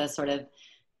is the sort of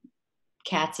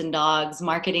cats and dogs,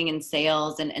 marketing and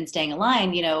sales, and staying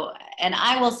aligned, and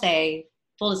I will say,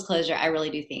 full disclosure, I really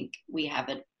do think we have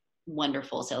a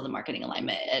wonderful sales and marketing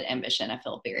alignment at Ambition. I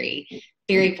feel very,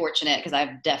 very fortunate because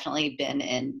I've definitely been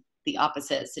in the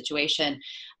opposite situation.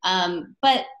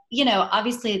 But,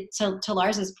 obviously to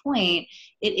Lars's point,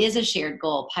 it is a shared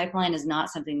goal. Pipeline is not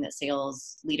something that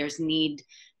sales leaders need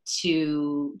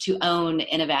to own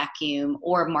in a vacuum,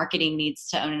 or marketing needs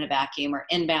to own in a vacuum, or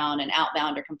inbound and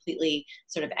outbound are completely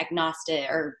sort of agnostic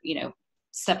or,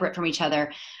 separate from each other.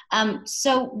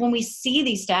 So when we see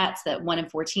these stats that 1 in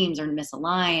 4 teams are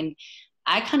misaligned,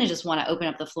 I kind of just want to open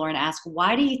up the floor and ask,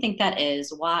 why do you think that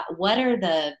is?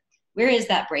 Where is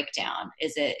that breakdown?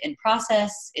 Is it in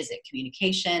process? Is it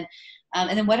communication?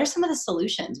 And then what are some of the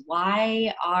solutions?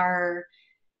 Why are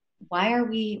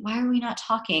we not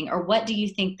talking? Or what do you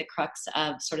think the crux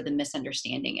of sort of the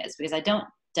misunderstanding is? Because I don't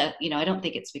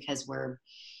think it's because we're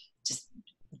just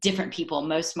different people.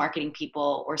 Most marketing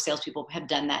people or salespeople have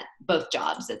done both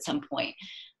jobs at some point.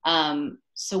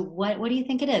 So what do you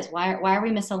think it is? Why are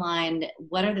we misaligned?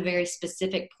 What are the very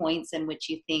specific points in which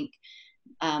you think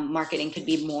marketing could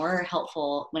be more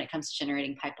helpful when it comes to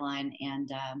generating pipeline? And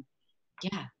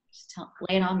just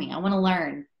lay it on me. I want to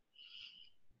learn.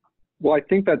 Well, I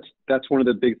think that's one of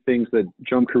the big things that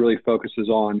Jumpcrew really focuses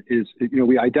on is,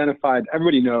 we identified,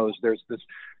 everybody knows there's this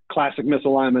classic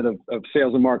misalignment of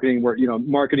sales and marketing where,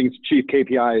 marketing's chief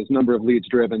KPI is number of leads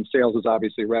driven. Sales is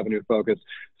obviously revenue focused.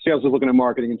 Sales is looking at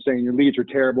marketing and saying your leads are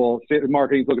terrible.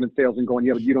 Marketing's looking at sales and going,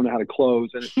 yeah, but you don't know how to close,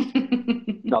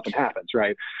 and nothing happens,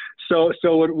 right? So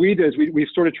what we did is we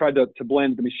sort of tried to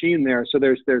blend the machine there. So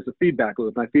there's a feedback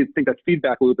loop. And I think that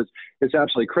feedback loop is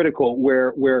absolutely critical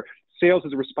where sales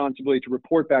has a responsibility to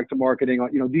report back to marketing,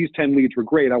 these 10 leads were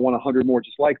great. I want 100 more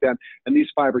just like them. And these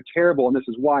 5 are terrible. And this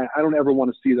is why I don't ever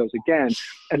want to see those again.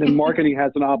 And then marketing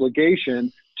has an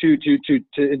obligation to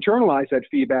internalize that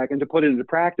feedback and to put it into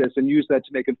practice and use that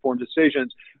to make informed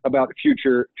decisions about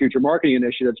future marketing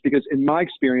initiatives. Because in my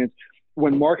experience,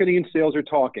 when marketing and sales are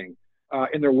talking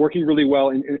and they're working really well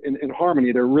in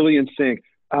harmony, they're really in sync,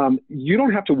 you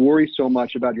don't have to worry so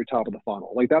much about your top of the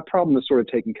funnel. Like that problem is sort of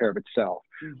taking care of itself.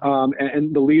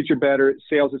 And the leads are better,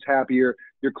 sales is happier,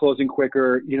 you're closing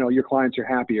quicker, your clients are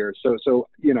happier. So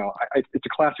it's a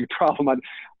classic problem. I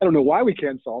don't know why we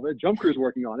can't solve it. Jumpcrew's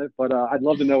working on it, but I'd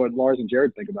love to know what Lars and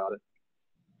Jared think about it.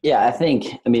 Yeah,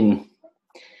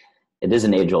 it is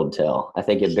an age-old tale. I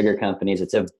think at bigger companies,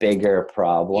 it's a bigger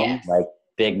problem. Yes. Like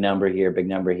big number here.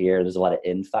 There's a lot of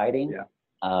infighting. Yeah.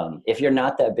 If you're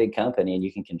not that big company and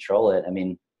you can control it,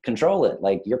 control it.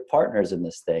 Like you're partners in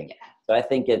this thing. Yeah. So I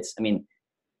think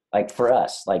like for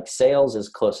us, like sales is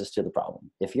closest to the problem.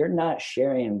 If you're not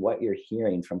sharing what you're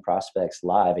hearing from prospects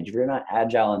live, and if you're not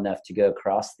agile enough to go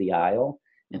across the aisle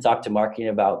and talk to marketing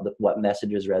about what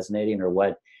message is resonating or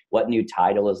what new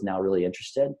title is now really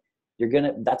interested,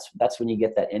 that's when you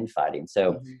get that infighting.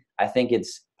 So I think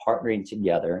it's partnering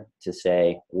together to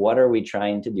say, what are we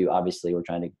trying to do? Obviously, we're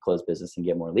trying to close business and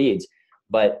get more leads,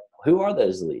 but who are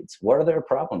those leads? What are their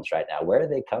problems right now? Where are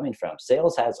they coming from?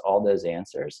 Sales has all those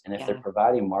answers. And if they're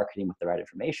providing marketing with the right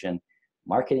information,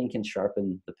 marketing can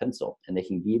sharpen the pencil and they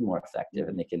can be more effective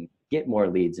and they can get more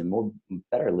leads and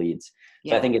better leads.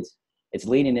 So I think it's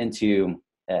leaning into,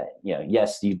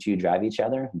 yes, you two drive each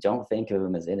other. Don't think of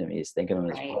them as enemies. Think of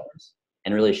them as partners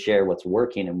and really share what's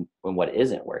working and what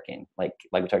isn't working. Like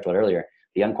we talked about earlier,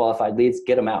 the unqualified leads,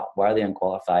 get them out. Why are they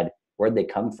unqualified? Where'd they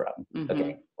come from?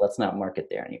 Okay, let's not market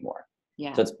there anymore.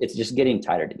 Yeah. So it's just getting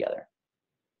tighter together.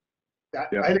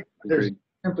 I think there's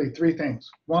simply 3 things.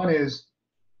 One is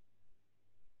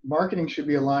marketing should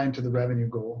be aligned to the revenue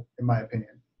goal, in my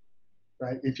opinion,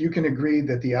 right? If you can agree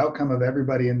that the outcome of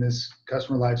everybody in this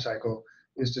customer life cycle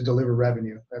is to deliver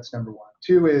revenue, that's number 1.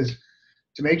 2 is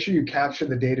to make sure you capture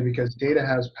the data because data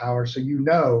has power. So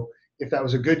if that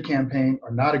was a good campaign or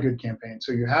not a good campaign.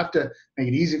 So you have to make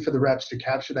it easy for the reps to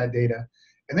capture that data.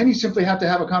 And then you simply have to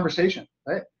have a conversation,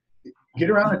 right?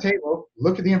 Get around the table,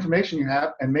 look at the information you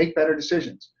have, and make better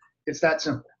decisions. It's that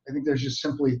simple. I think there's just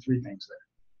simply 3 things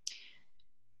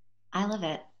there. I love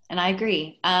it. And I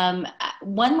agree.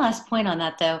 One last point on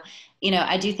that, though.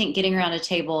 I do think getting around a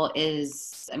table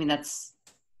that's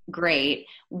great.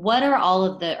 What are all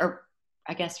of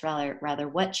I guess rather,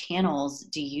 what channels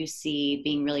do you see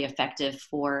being really effective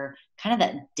for kind of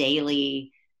that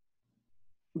daily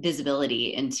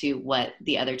visibility into what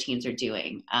the other teams are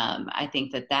doing? I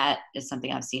think that is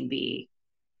something I've seen be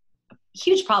a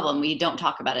huge problem. We don't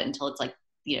talk about it until it's like,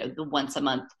 the once a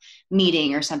month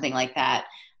meeting or something like that.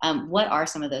 What are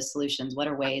some of those solutions? What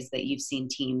are ways that you've seen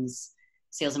teams,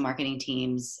 sales and marketing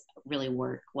teams, really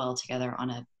work well together on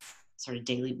a sort of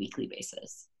daily, weekly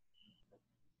basis?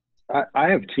 I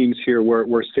have teams here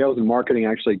where sales and marketing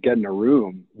actually get in a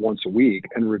room once a week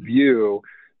and review,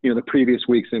 the previous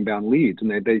week's inbound leads. And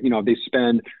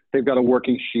they've got a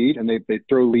working sheet and they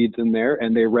throw leads in there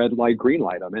and they red light, green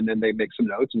light them. And then they make some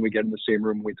notes and we get in the same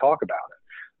room and we talk about it.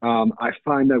 I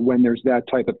find that when there's that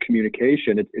type of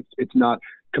communication, it's not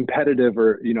competitive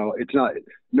or,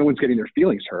 no one's getting their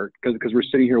feelings hurt because we're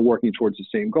sitting here working towards the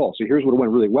same goal. So here's what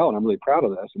went really well and I'm really proud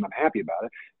of this and I'm happy about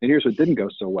it. And here's what didn't go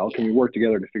so well. Can we work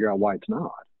together to figure out why it's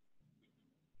not?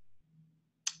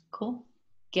 Cool.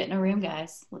 Get in a room,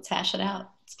 guys. Let's hash it out.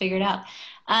 Let's figure it out.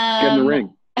 Get in the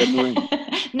ring. Get in the ring.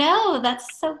 No,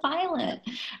 that's so violent.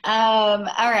 All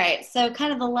right. So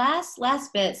kind of the last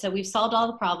bit. So we've solved all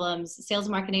the problems. Sales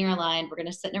and marketing are aligned. We're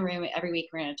going to sit in a room every week.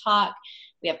 We're going to talk.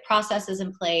 We have processes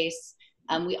in place.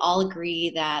 We all agree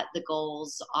that the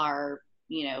goals are,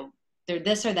 they're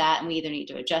this or that, and we either need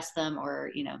to adjust them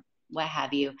or, what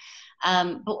have you.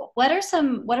 But what are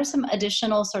some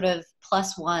additional sort of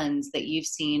plus ones that you've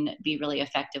seen be really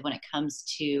effective when it comes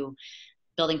to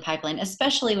building pipeline,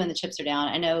 especially when the chips are down?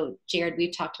 I know, Jared,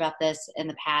 we've talked about this in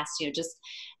the past,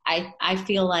 I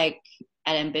feel like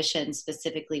at Ambition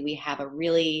specifically, we have a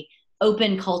really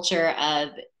open culture of,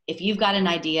 if you've got an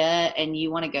idea and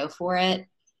you want to go for it,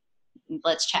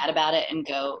 let's chat about it and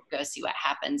go see what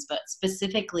happens. But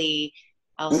specifically,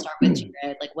 I'll start with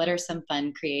Jared. Like, what are some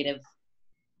fun, creative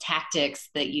tactics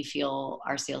that you feel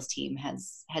our sales team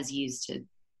has used to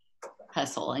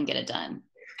hustle and get it done?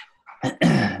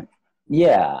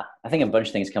 Yeah, I think a bunch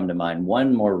of things come to mind.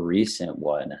 One more recent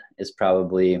one is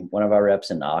probably one of our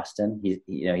reps in Austin.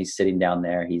 He's sitting down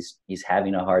there. He's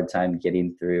having a hard time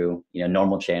getting through,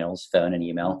 normal channels, phone and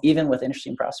email, even with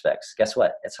interesting prospects. Guess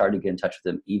what? It's hard to get in touch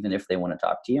with them, even if they want to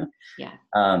talk to you. Yeah.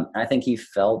 I think he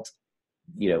felt,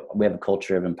 we have a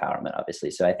culture of empowerment, obviously.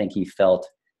 So I think he felt,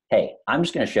 hey, I'm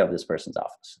just going to show up at this person's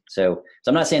office. So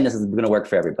I'm not saying this is going to work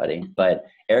for everybody, but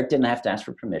Eric didn't have to ask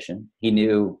for permission. He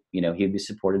knew, he'd be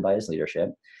supported by his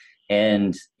leadership.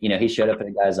 And, he showed up at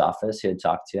a guy's office who had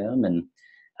talked to him. And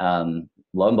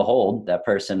lo and behold, that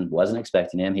person wasn't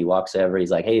expecting him. He walks over.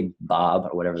 He's like, hey, Bob,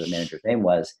 or whatever the manager's name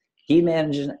was. He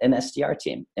manages an SDR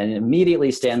team and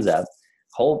immediately stands up,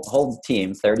 whole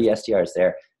team, 30 SDRs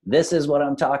there. This is what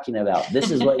I'm talking about. This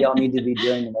is what y'all need to be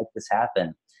doing to make this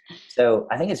happen. So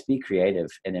I think it's be creative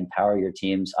and empower your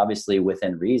teams, obviously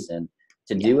within reason,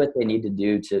 to do what they need to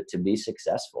do to be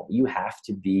successful. You have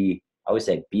to be, I always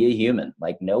say, be a human.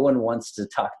 Like, no one wants to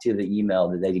talk to the email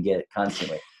that they get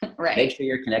constantly. Right. Make sure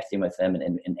you're connecting with them.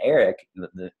 And Eric,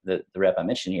 the rep I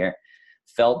mentioned here,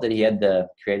 felt that he had the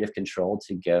creative control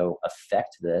to go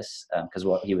affect this because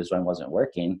what he was doing wasn't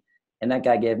working. And that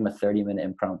guy gave him a 30-minute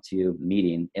impromptu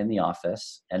meeting in the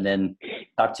office and then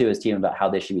talked to his team about how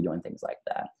they should be doing things like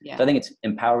that. Yeah. So I think it's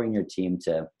empowering your team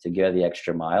to go the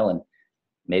extra mile and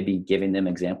maybe giving them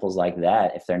examples like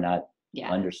that if they're not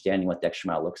understanding what the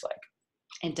extra mile looks like.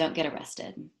 And don't get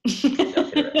arrested.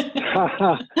 Don't get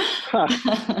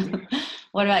arrested.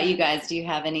 What about you guys? Do you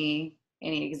have any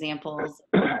examples,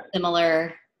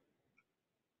 similar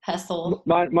hustle?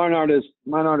 Mine aren't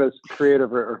as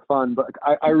creative or fun, but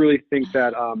I really think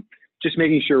that just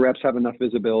making sure reps have enough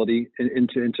visibility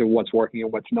into what's working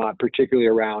and what's not, particularly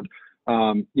around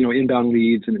inbound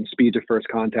leads and speed to first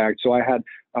contact. So I had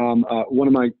one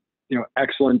of my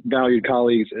excellent valued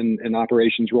colleagues in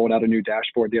operations rolled out a new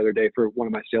dashboard the other day for one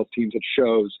of my sales teams that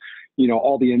shows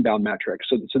all the inbound metrics.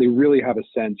 So they really have a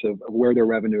sense of where their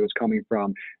revenue is coming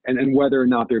from and whether or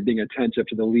not they're being attentive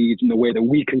to the leads in the way that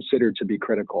we consider to be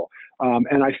critical.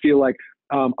 And I feel like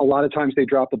a lot of times they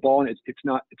drop the ball, and it's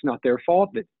not their fault.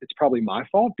 It's probably my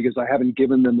fault because I haven't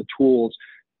given them the tools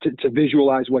to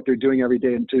visualize what they're doing every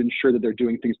day and to ensure that they're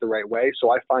doing things the right way.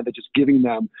 So I find that just giving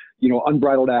them,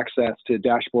 unbridled access to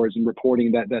dashboards and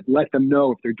reporting that let them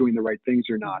know if they're doing the right things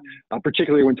or not,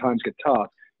 particularly when times get tough,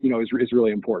 is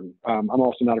really important. I'm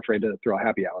also not afraid to throw a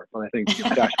happy hour, but I think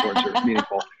dashboards are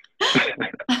meaningful.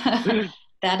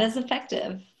 That is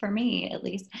effective for me, at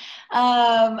least.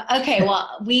 Okay,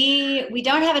 well, we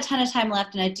don't have a ton of time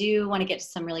left, and I do want to get to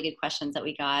some really good questions that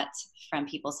we got from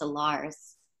people. So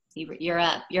Lars, you're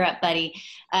up, buddy.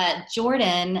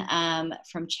 Jordan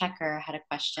from Checker had a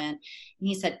question, and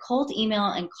he said, cold email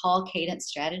and call cadence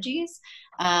strategies.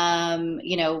 What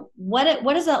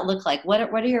does that look like? What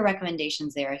are your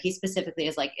recommendations there? He specifically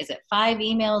is like, is it 5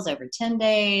 emails over 10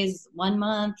 days, 1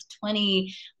 month,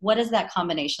 20? What does that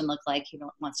combination look like? He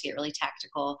wants to get really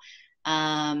tactical.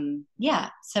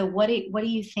 So what do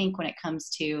you think when it comes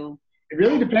to? It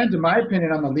really depends, in my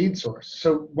opinion, on the lead source.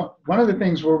 So one of the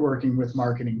things we're working with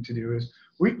marketing to do is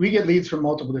we get leads from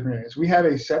multiple different areas. We have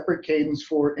a separate cadence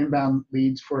for inbound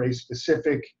leads for a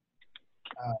specific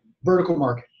vertical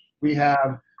market. We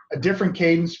have a different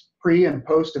cadence pre and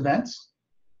post events,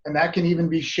 and that can even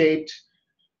be shaped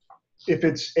if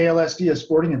it's ALSD, a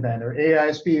sporting event, or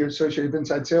AISP, or Associated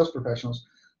Inside Sales Professionals.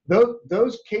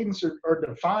 Those cadences are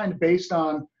defined based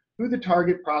on who the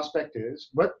target prospect is,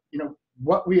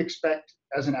 what we expect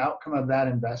as an outcome of that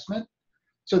investment.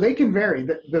 So they can vary.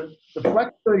 The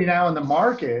flexibility now in the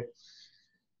market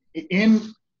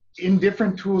in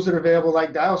different tools that are available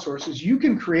like Dialsource is you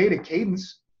can create a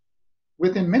cadence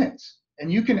within minutes,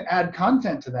 and you can add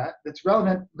content to that that's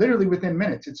relevant literally within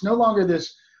minutes. It's no longer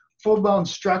this full-blown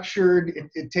structured,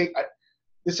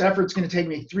 this effort's going to take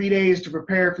me 3 days to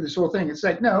prepare for this whole thing. It's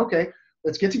like, no, okay,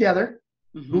 let's get together.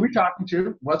 Who are we talking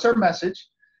to? What's our message?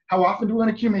 How often do we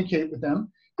want to communicate with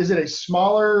them? Is it a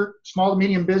small to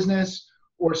medium business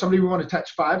or somebody we want to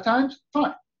touch 5 times?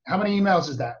 Fine. How many emails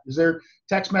is that? Is there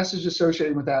text message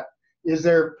associated with that? Is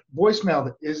there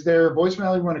voicemail? Is there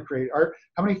voicemail we want to create? Or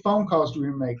how many phone calls do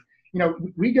we make?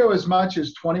 We go as much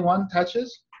as 21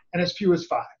 touches and as few as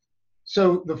 5.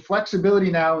 So the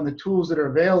flexibility now and the tools that are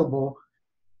available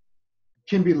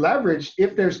can be leveraged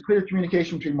if there's clear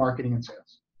communication between marketing and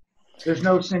sales. There's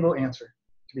no single answer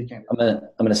to be candid.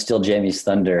 I'm gonna steal Jamie's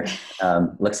thunder.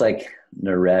 Looks like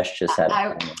Naresh just had.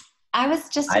 I was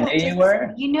just. I knew you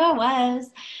were. You know, I was.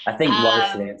 I think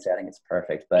Lars should answer. I think it's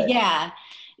perfect, but yeah,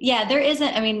 there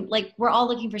isn't. I mean, like, we're all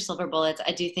looking for silver bullets.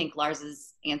 I do think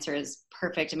Lars's answer is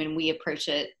perfect. I mean, we approach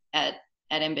it at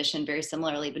Ambition very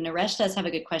similarly, but Naresh does have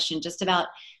a good question just about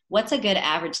what's a good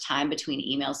average time between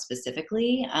emails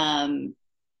specifically,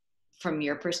 from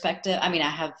your perspective. I mean, I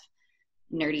have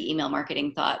nerdy email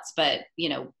marketing thoughts, but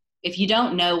if you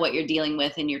don't know what you're dealing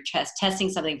with and you're testing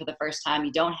something for the first time,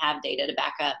 you don't have data to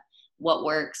back up what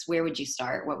works, where would you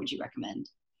start? What would you recommend?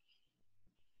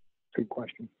 Good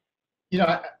question.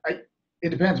 It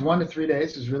depends. 1 to 3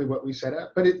 days is really what we set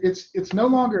up, but it's no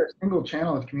longer a single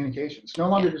channel of communication. It's no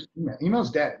longer just email.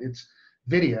 Email's dead. It's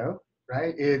video,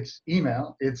 right? It's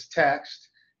email, it's text,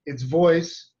 it's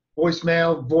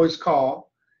voicemail, voice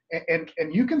call. And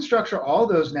you can structure all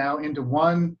those now into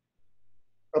one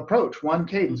approach, one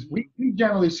cadence. We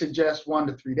generally suggest 1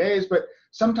 to 3 days, but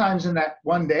sometimes in that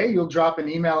one day, you'll drop an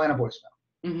email and a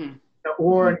voicemail,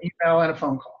 or an email and a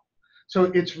phone call. So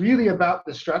it's really about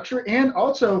the structure. And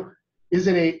also, is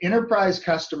it an enterprise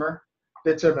customer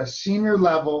that's of a senior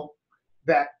level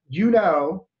that you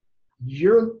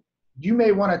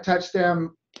may want to touch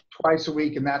them twice a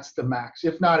week, and that's the max.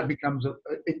 If not, it becomes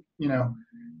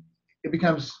it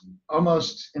becomes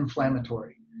almost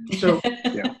inflammatory. So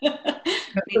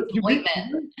you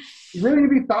really need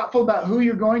to be thoughtful about who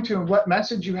you're going to and what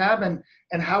message you have and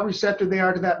how receptive they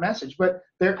are to that message. But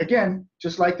there, again,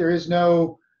 just like there is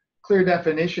no clear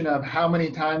definition of how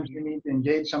many times you need to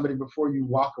engage somebody before you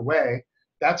walk away,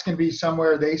 that's going to be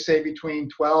somewhere they say between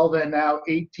 12 and now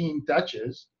 18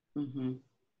 touches.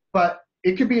 But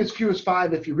it could be as few as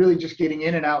 5 if you're really just getting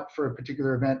in and out for a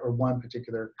particular event or one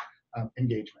particular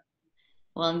engagement.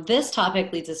 Well, and this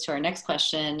topic leads us to our next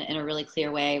question in a really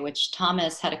clear way, which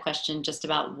Thomas had a question just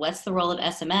about what's the role of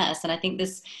SMS. And I think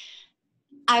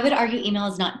I would argue email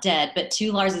is not dead, but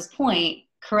to Lars's point,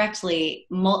 correctly,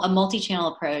 a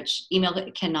multi-channel approach, email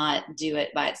cannot do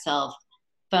it by itself.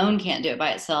 Phone can't do it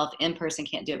by itself. In-person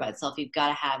can't do it by itself. You've got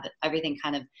to have everything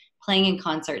kind of playing in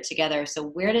concert together. So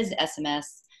where does SMS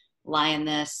lie in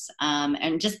this?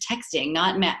 And just texting,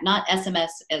 not SMS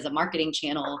as a marketing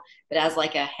channel, but as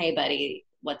like a, hey buddy,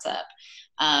 what's up?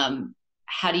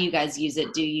 How do you guys use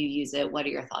it? Do you use it? What are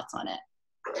your thoughts on it?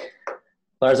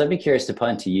 Lars, I'd be curious to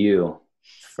punt to you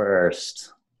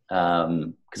first,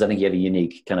 because I think you have a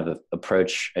unique kind of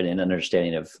approach and an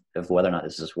understanding of whether or not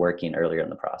this is working earlier in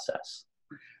the process.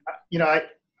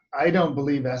 I don't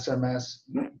believe SMS,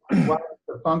 while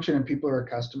the function and people are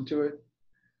accustomed to it,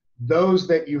 those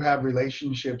that you have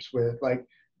relationships with, like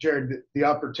Jared, the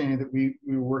opportunity that we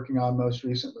were working on most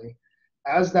recently,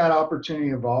 as that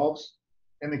opportunity evolves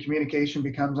and the communication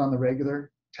becomes on the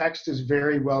regular, text is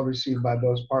very well received by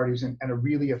both parties and a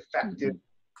really effective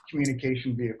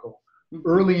communication vehicle.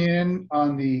 Early in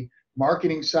on the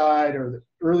marketing side or the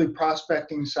early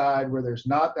prospecting side where there's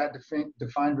not that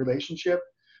defined relationship,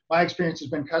 my experience has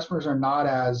been customers are not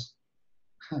as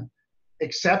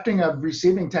accepting of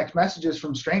receiving text messages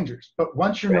from strangers. But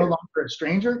once you're no longer a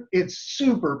stranger, it's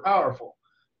super powerful.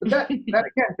 But that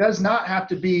again does not have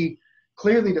to be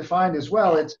clearly defined as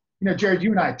well. It's, Jared,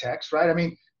 you and I text, right? I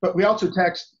mean, but we also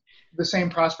text the same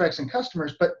prospects and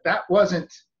customers, but that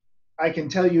wasn't, I can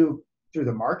tell you, through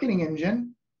the marketing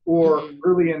engine or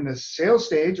early in the sales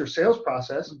stage or sales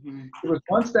process. It was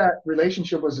once that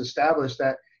relationship was established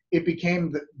that it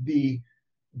became the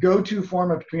go-to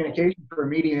form of communication for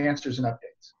immediate answers and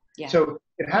updates. Yeah. So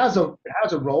it has a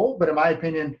role, but in my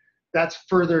opinion, that's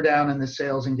further down in the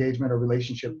sales engagement or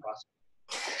relationship process.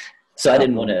 So I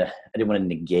didn't want to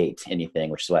negate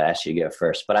anything, which is why I asked you to go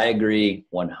first. But I agree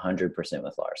 100%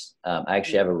 with Lars. I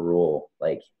actually have a rule,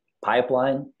 like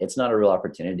pipeline. It's not a real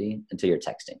opportunity until you're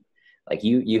texting. Like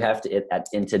you have to.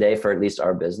 In today, for at least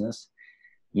our business,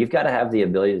 you've got to have the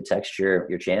ability to text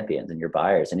your champions and your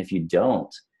buyers. And if you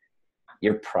don't,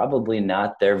 you're probably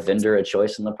not their vendor of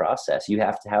choice in the process. You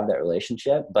have to have that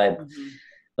relationship. But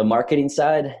the marketing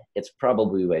side, it's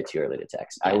probably way too early to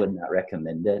text. I would not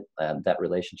recommend it. That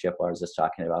relationship Lars is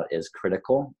talking about is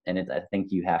critical. And I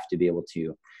think you have to be able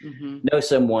to know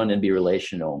someone and be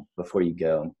relational before you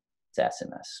go to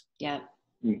SMS. Yeah,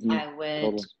 I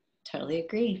would totally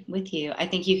agree with you. I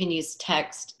think you can use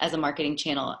text as a marketing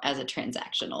channel as a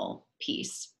transactional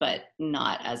piece, but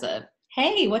not as a,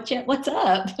 hey, what's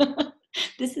up?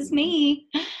 This is me.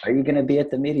 Are you going to be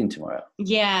at the meeting tomorrow?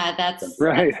 Yeah, that's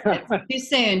right. Too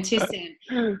soon.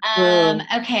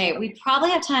 Okay, we probably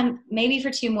have time maybe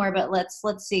for 2 more, but let's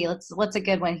see. What's a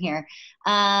good one here?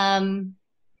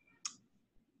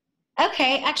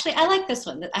 Okay, actually, I like this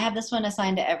one. I have this one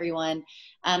assigned to everyone.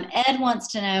 Ed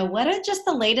wants to know, what are just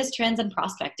the latest trends in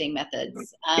prospecting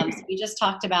methods? So we just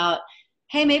talked about,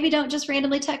 hey, maybe don't just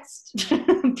randomly text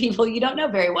people you don't know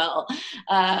very well.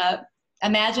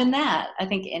 Imagine that. I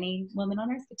think any woman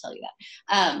on earth could tell you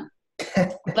that.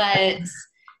 But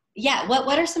yeah,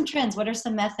 what are some trends? What are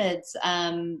some methods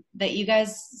that you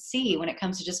guys see when it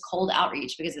comes to just cold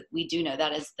outreach? Because we do know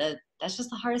that's just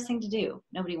the hardest thing to do.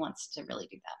 Nobody wants to really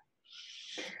do that.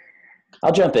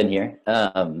 I'll jump in here.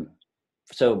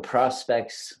 So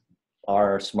prospects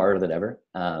are smarter than ever.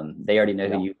 They already know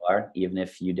who you are, even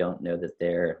if you don't know that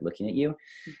they're looking at you.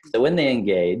 So when they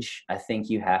engage, I think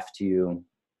you have to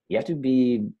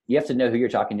know who you're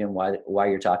talking to and why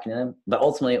you're talking to them, but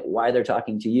ultimately why they're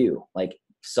talking to you. Like,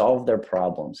 solve their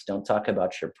problems. Don't talk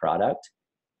about your product.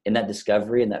 In that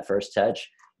discovery, in that first touch,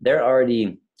 they're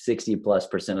already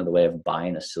 60+% of the way of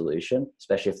buying a solution,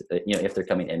 especially if they're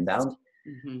coming inbound.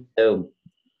 So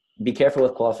be careful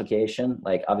with qualification.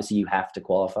 Like, obviously you have to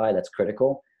qualify, that's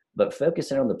critical, but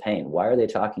focus in on the pain. Why are they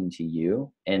talking to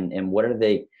you? And what have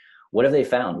they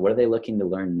found? What are they looking to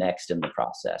learn next in the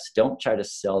process? Don't try to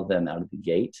sell them out of the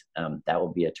gate. That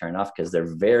will be a turnoff, because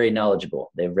they're very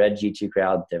knowledgeable. They've read G2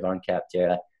 Crowd, they've on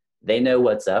Capterra. They know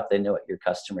what's up. They know what your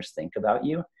customers think about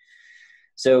you.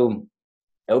 So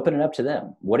open it up to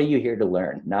them. What are you here to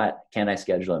learn? Not, can I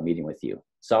schedule a meeting with you?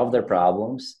 Solve their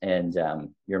problems, and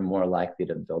you're more likely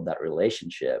to build that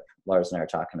relationship Lars and I are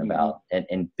talking about,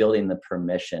 and building the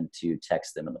permission to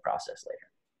text them in the process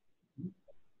later.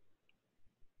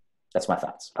 That's my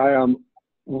thoughts.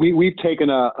 We've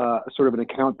taken a sort of an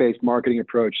account-based marketing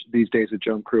approach these days at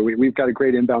Jumpcrew. We've got a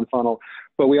great inbound funnel,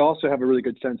 but we also have a really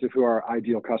good sense of who our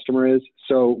ideal customer is.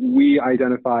 So we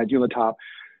identified, the top,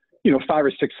 500 or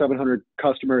 600, 700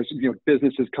 customers,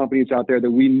 businesses, companies out there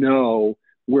that we know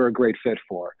we're a great fit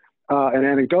for. And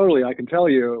anecdotally, I can tell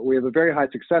you, we have a very high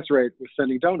success rate with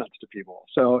sending donuts to people.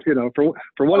 So,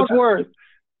 for what it's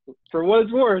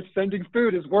worth, sending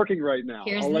food is working right now.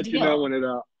 Here's I'll the let deal. you know when it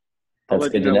That's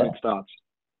good to know. when it stops.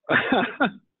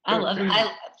 I love it.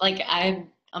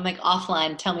 I'm like,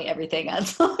 offline, tell me everything.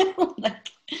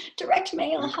 Like, direct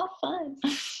mail, how fun.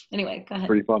 Anyway, go ahead.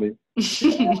 Pretty funny. What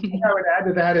I would add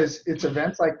to that is, it's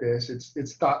events like this,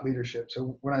 it's thought leadership.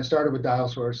 So when I started with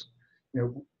Dialsource,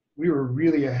 we were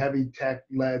really a heavy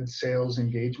tech-led sales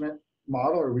engagement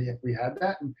model, or we had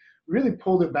that, and really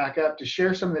pulled it back up to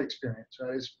share some of the experience.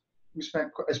 Right?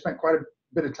 I spent quite a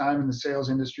bit of time in the sales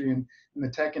industry and in the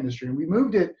tech industry, and we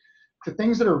moved it to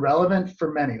things that are relevant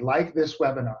for many, like this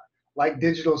webinar, like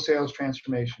digital sales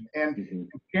transformation, and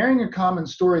sharing a common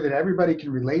story that everybody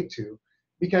can relate to,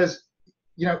 because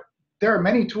there are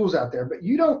many tools out there, but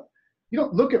you don't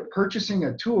look at purchasing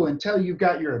a tool until you've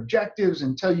got your objectives,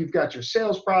 until you've got your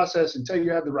sales process, until you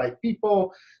have the right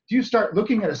people. You start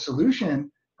looking at a solution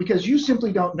because you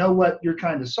simply don't know what you're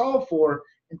trying to solve for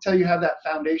until you have that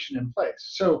foundation in place.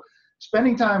 So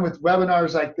spending time with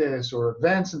webinars like this, or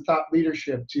events and thought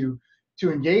leadership to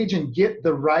engage and get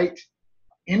the right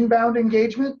inbound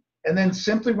engagement, and then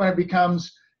simply when it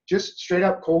becomes just straight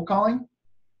up cold calling,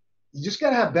 you just got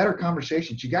to have better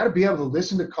conversations. You got to be able to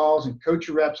listen to calls and coach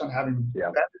your reps on having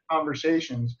better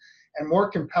conversations and more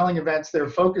compelling events that are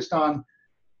focused on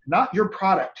not your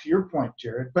product, to your point,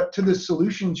 Jared, but to the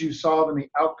solutions you solve and the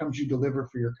outcomes you deliver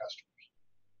for your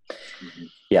customers.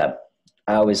 Yeah.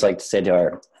 I always like to say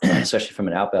to especially from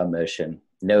an outbound motion,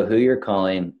 know who you're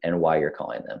calling and why you're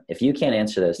calling them. If you can't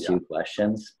answer those two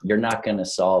questions, you're not going to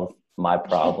solve my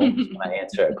problem when I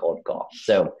answer a cold call.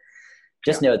 So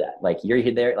just know that, like, you're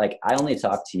there. Like, I only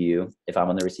talk to you if I'm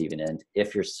on the receiving end,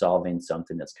 if you're solving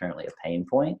something that's currently a pain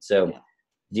point. So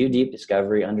do deep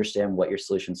discovery, understand what your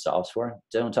solution solves for.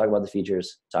 Don't talk about the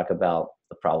features, talk about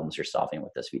the problems you're solving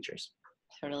with those features.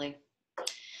 Totally.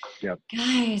 Yep.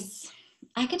 Guys,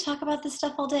 I could talk about this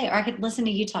stuff all day, or I could listen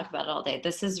to you talk about it all day.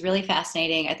 This is really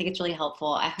fascinating. I think it's really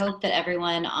helpful. I hope that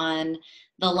everyone on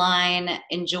the line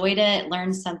enjoyed it,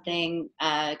 learned something,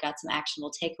 got some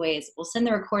actionable takeaways. We'll send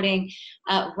the recording.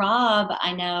 Rob,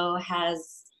 I know,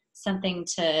 has something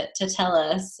to tell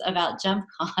us about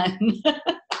JumpCon.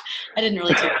 I didn't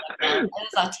really talk about that.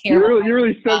 That was terrible. You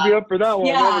really set me up for that one.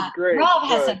 Yeah, That was great. Rob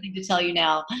has something to tell you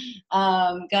now.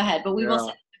 Go ahead, but we will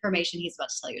send information he's about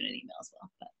to tell you in an email as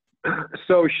well.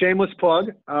 So shameless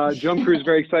plug, Jumpcrew is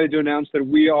very excited to announce that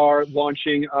we are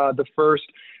launching the first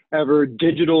ever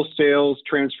digital sales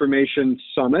transformation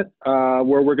summit,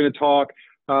 where we're going to talk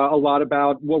a lot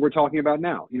about what we're talking about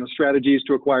now, strategies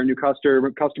to acquire new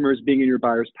customers, being in your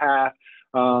buyer's path,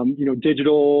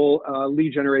 digital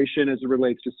lead generation as it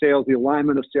relates to sales, the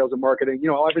alignment of sales and marketing,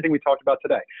 everything we talked about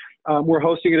today. We're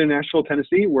hosting it in Nashville,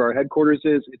 Tennessee, where our headquarters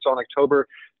is. It's on October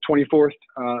 24th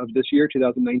of this year,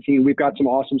 2019. We've got some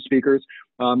awesome speakers.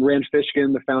 Rand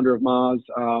Fishkin, the founder of Moz,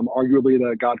 arguably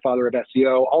the godfather of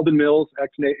SEO. Alden Mills,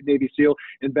 ex-Navy SEAL,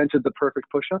 invented the perfect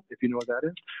push-up, if you know what that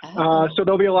is. So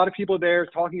there'll be a lot of people there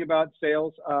talking about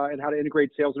sales and how to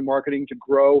integrate sales and marketing to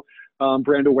grow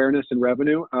brand awareness and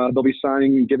revenue. They'll be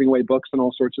signing and giving away books and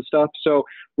all sorts of stuff. So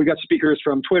we got speakers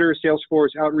from Twitter, Salesforce,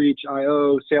 Outreach,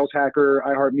 IO, Sales Hacker,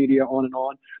 iHeartMedia, on and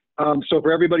on. So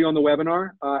for everybody on the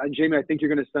webinar, and Jamie, I think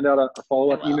you're going to send out a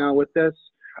follow-up email with this.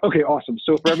 Okay, awesome.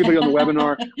 So for everybody on the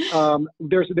webinar,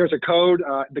 there's a code.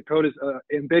 The code is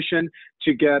Ambition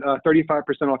to get 35%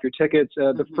 off your tickets.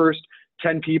 The first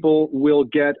 10 people will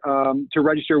get to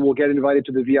register. Will get invited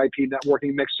to the VIP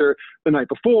networking mixer the night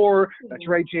before. That's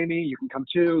right, Jamie. You can come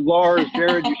too. Lars,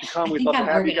 Jared, you should come. We'd love to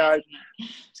have you guys.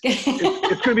 It's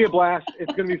going to be a blast.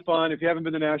 It's going to be fun. If you haven't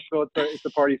been to Nashville, it's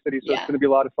a party city, so it's going to be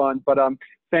a lot of fun. But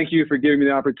thank you for giving me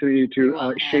the opportunity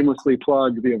to shamelessly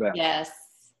plug the event. Yes.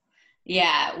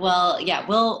 Yeah,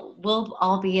 well, we'll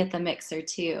all be at the mixer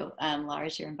too.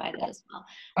 Lars, you're invited as well.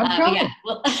 I'm coming.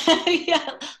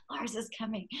 Lars is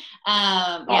coming.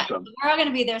 Awesome. We're all going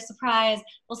to be there. Surprise.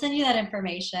 We'll send you that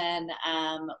information.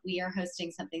 We are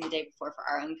hosting something the day before for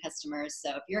our own customers.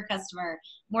 So if you're a customer,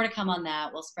 more to come on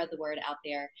that. We'll spread the word out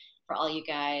there for all you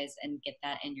guys and get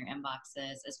that in your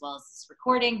inboxes as well as this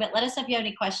recording. But let us know if you have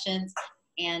any questions.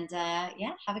 And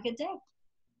have a good day.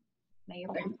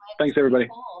 Thanks, everybody.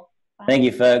 Thank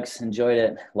you, folks. Enjoyed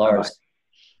it. Lars,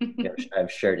 I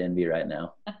have shirt envy right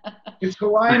now. It's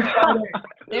Hawaiian Friday.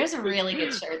 There's really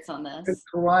good shirts on this. It's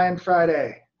Hawaiian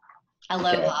Friday.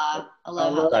 Aloha.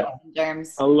 Aloha, ladies and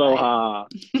germs. Aloha.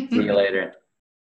 See you later.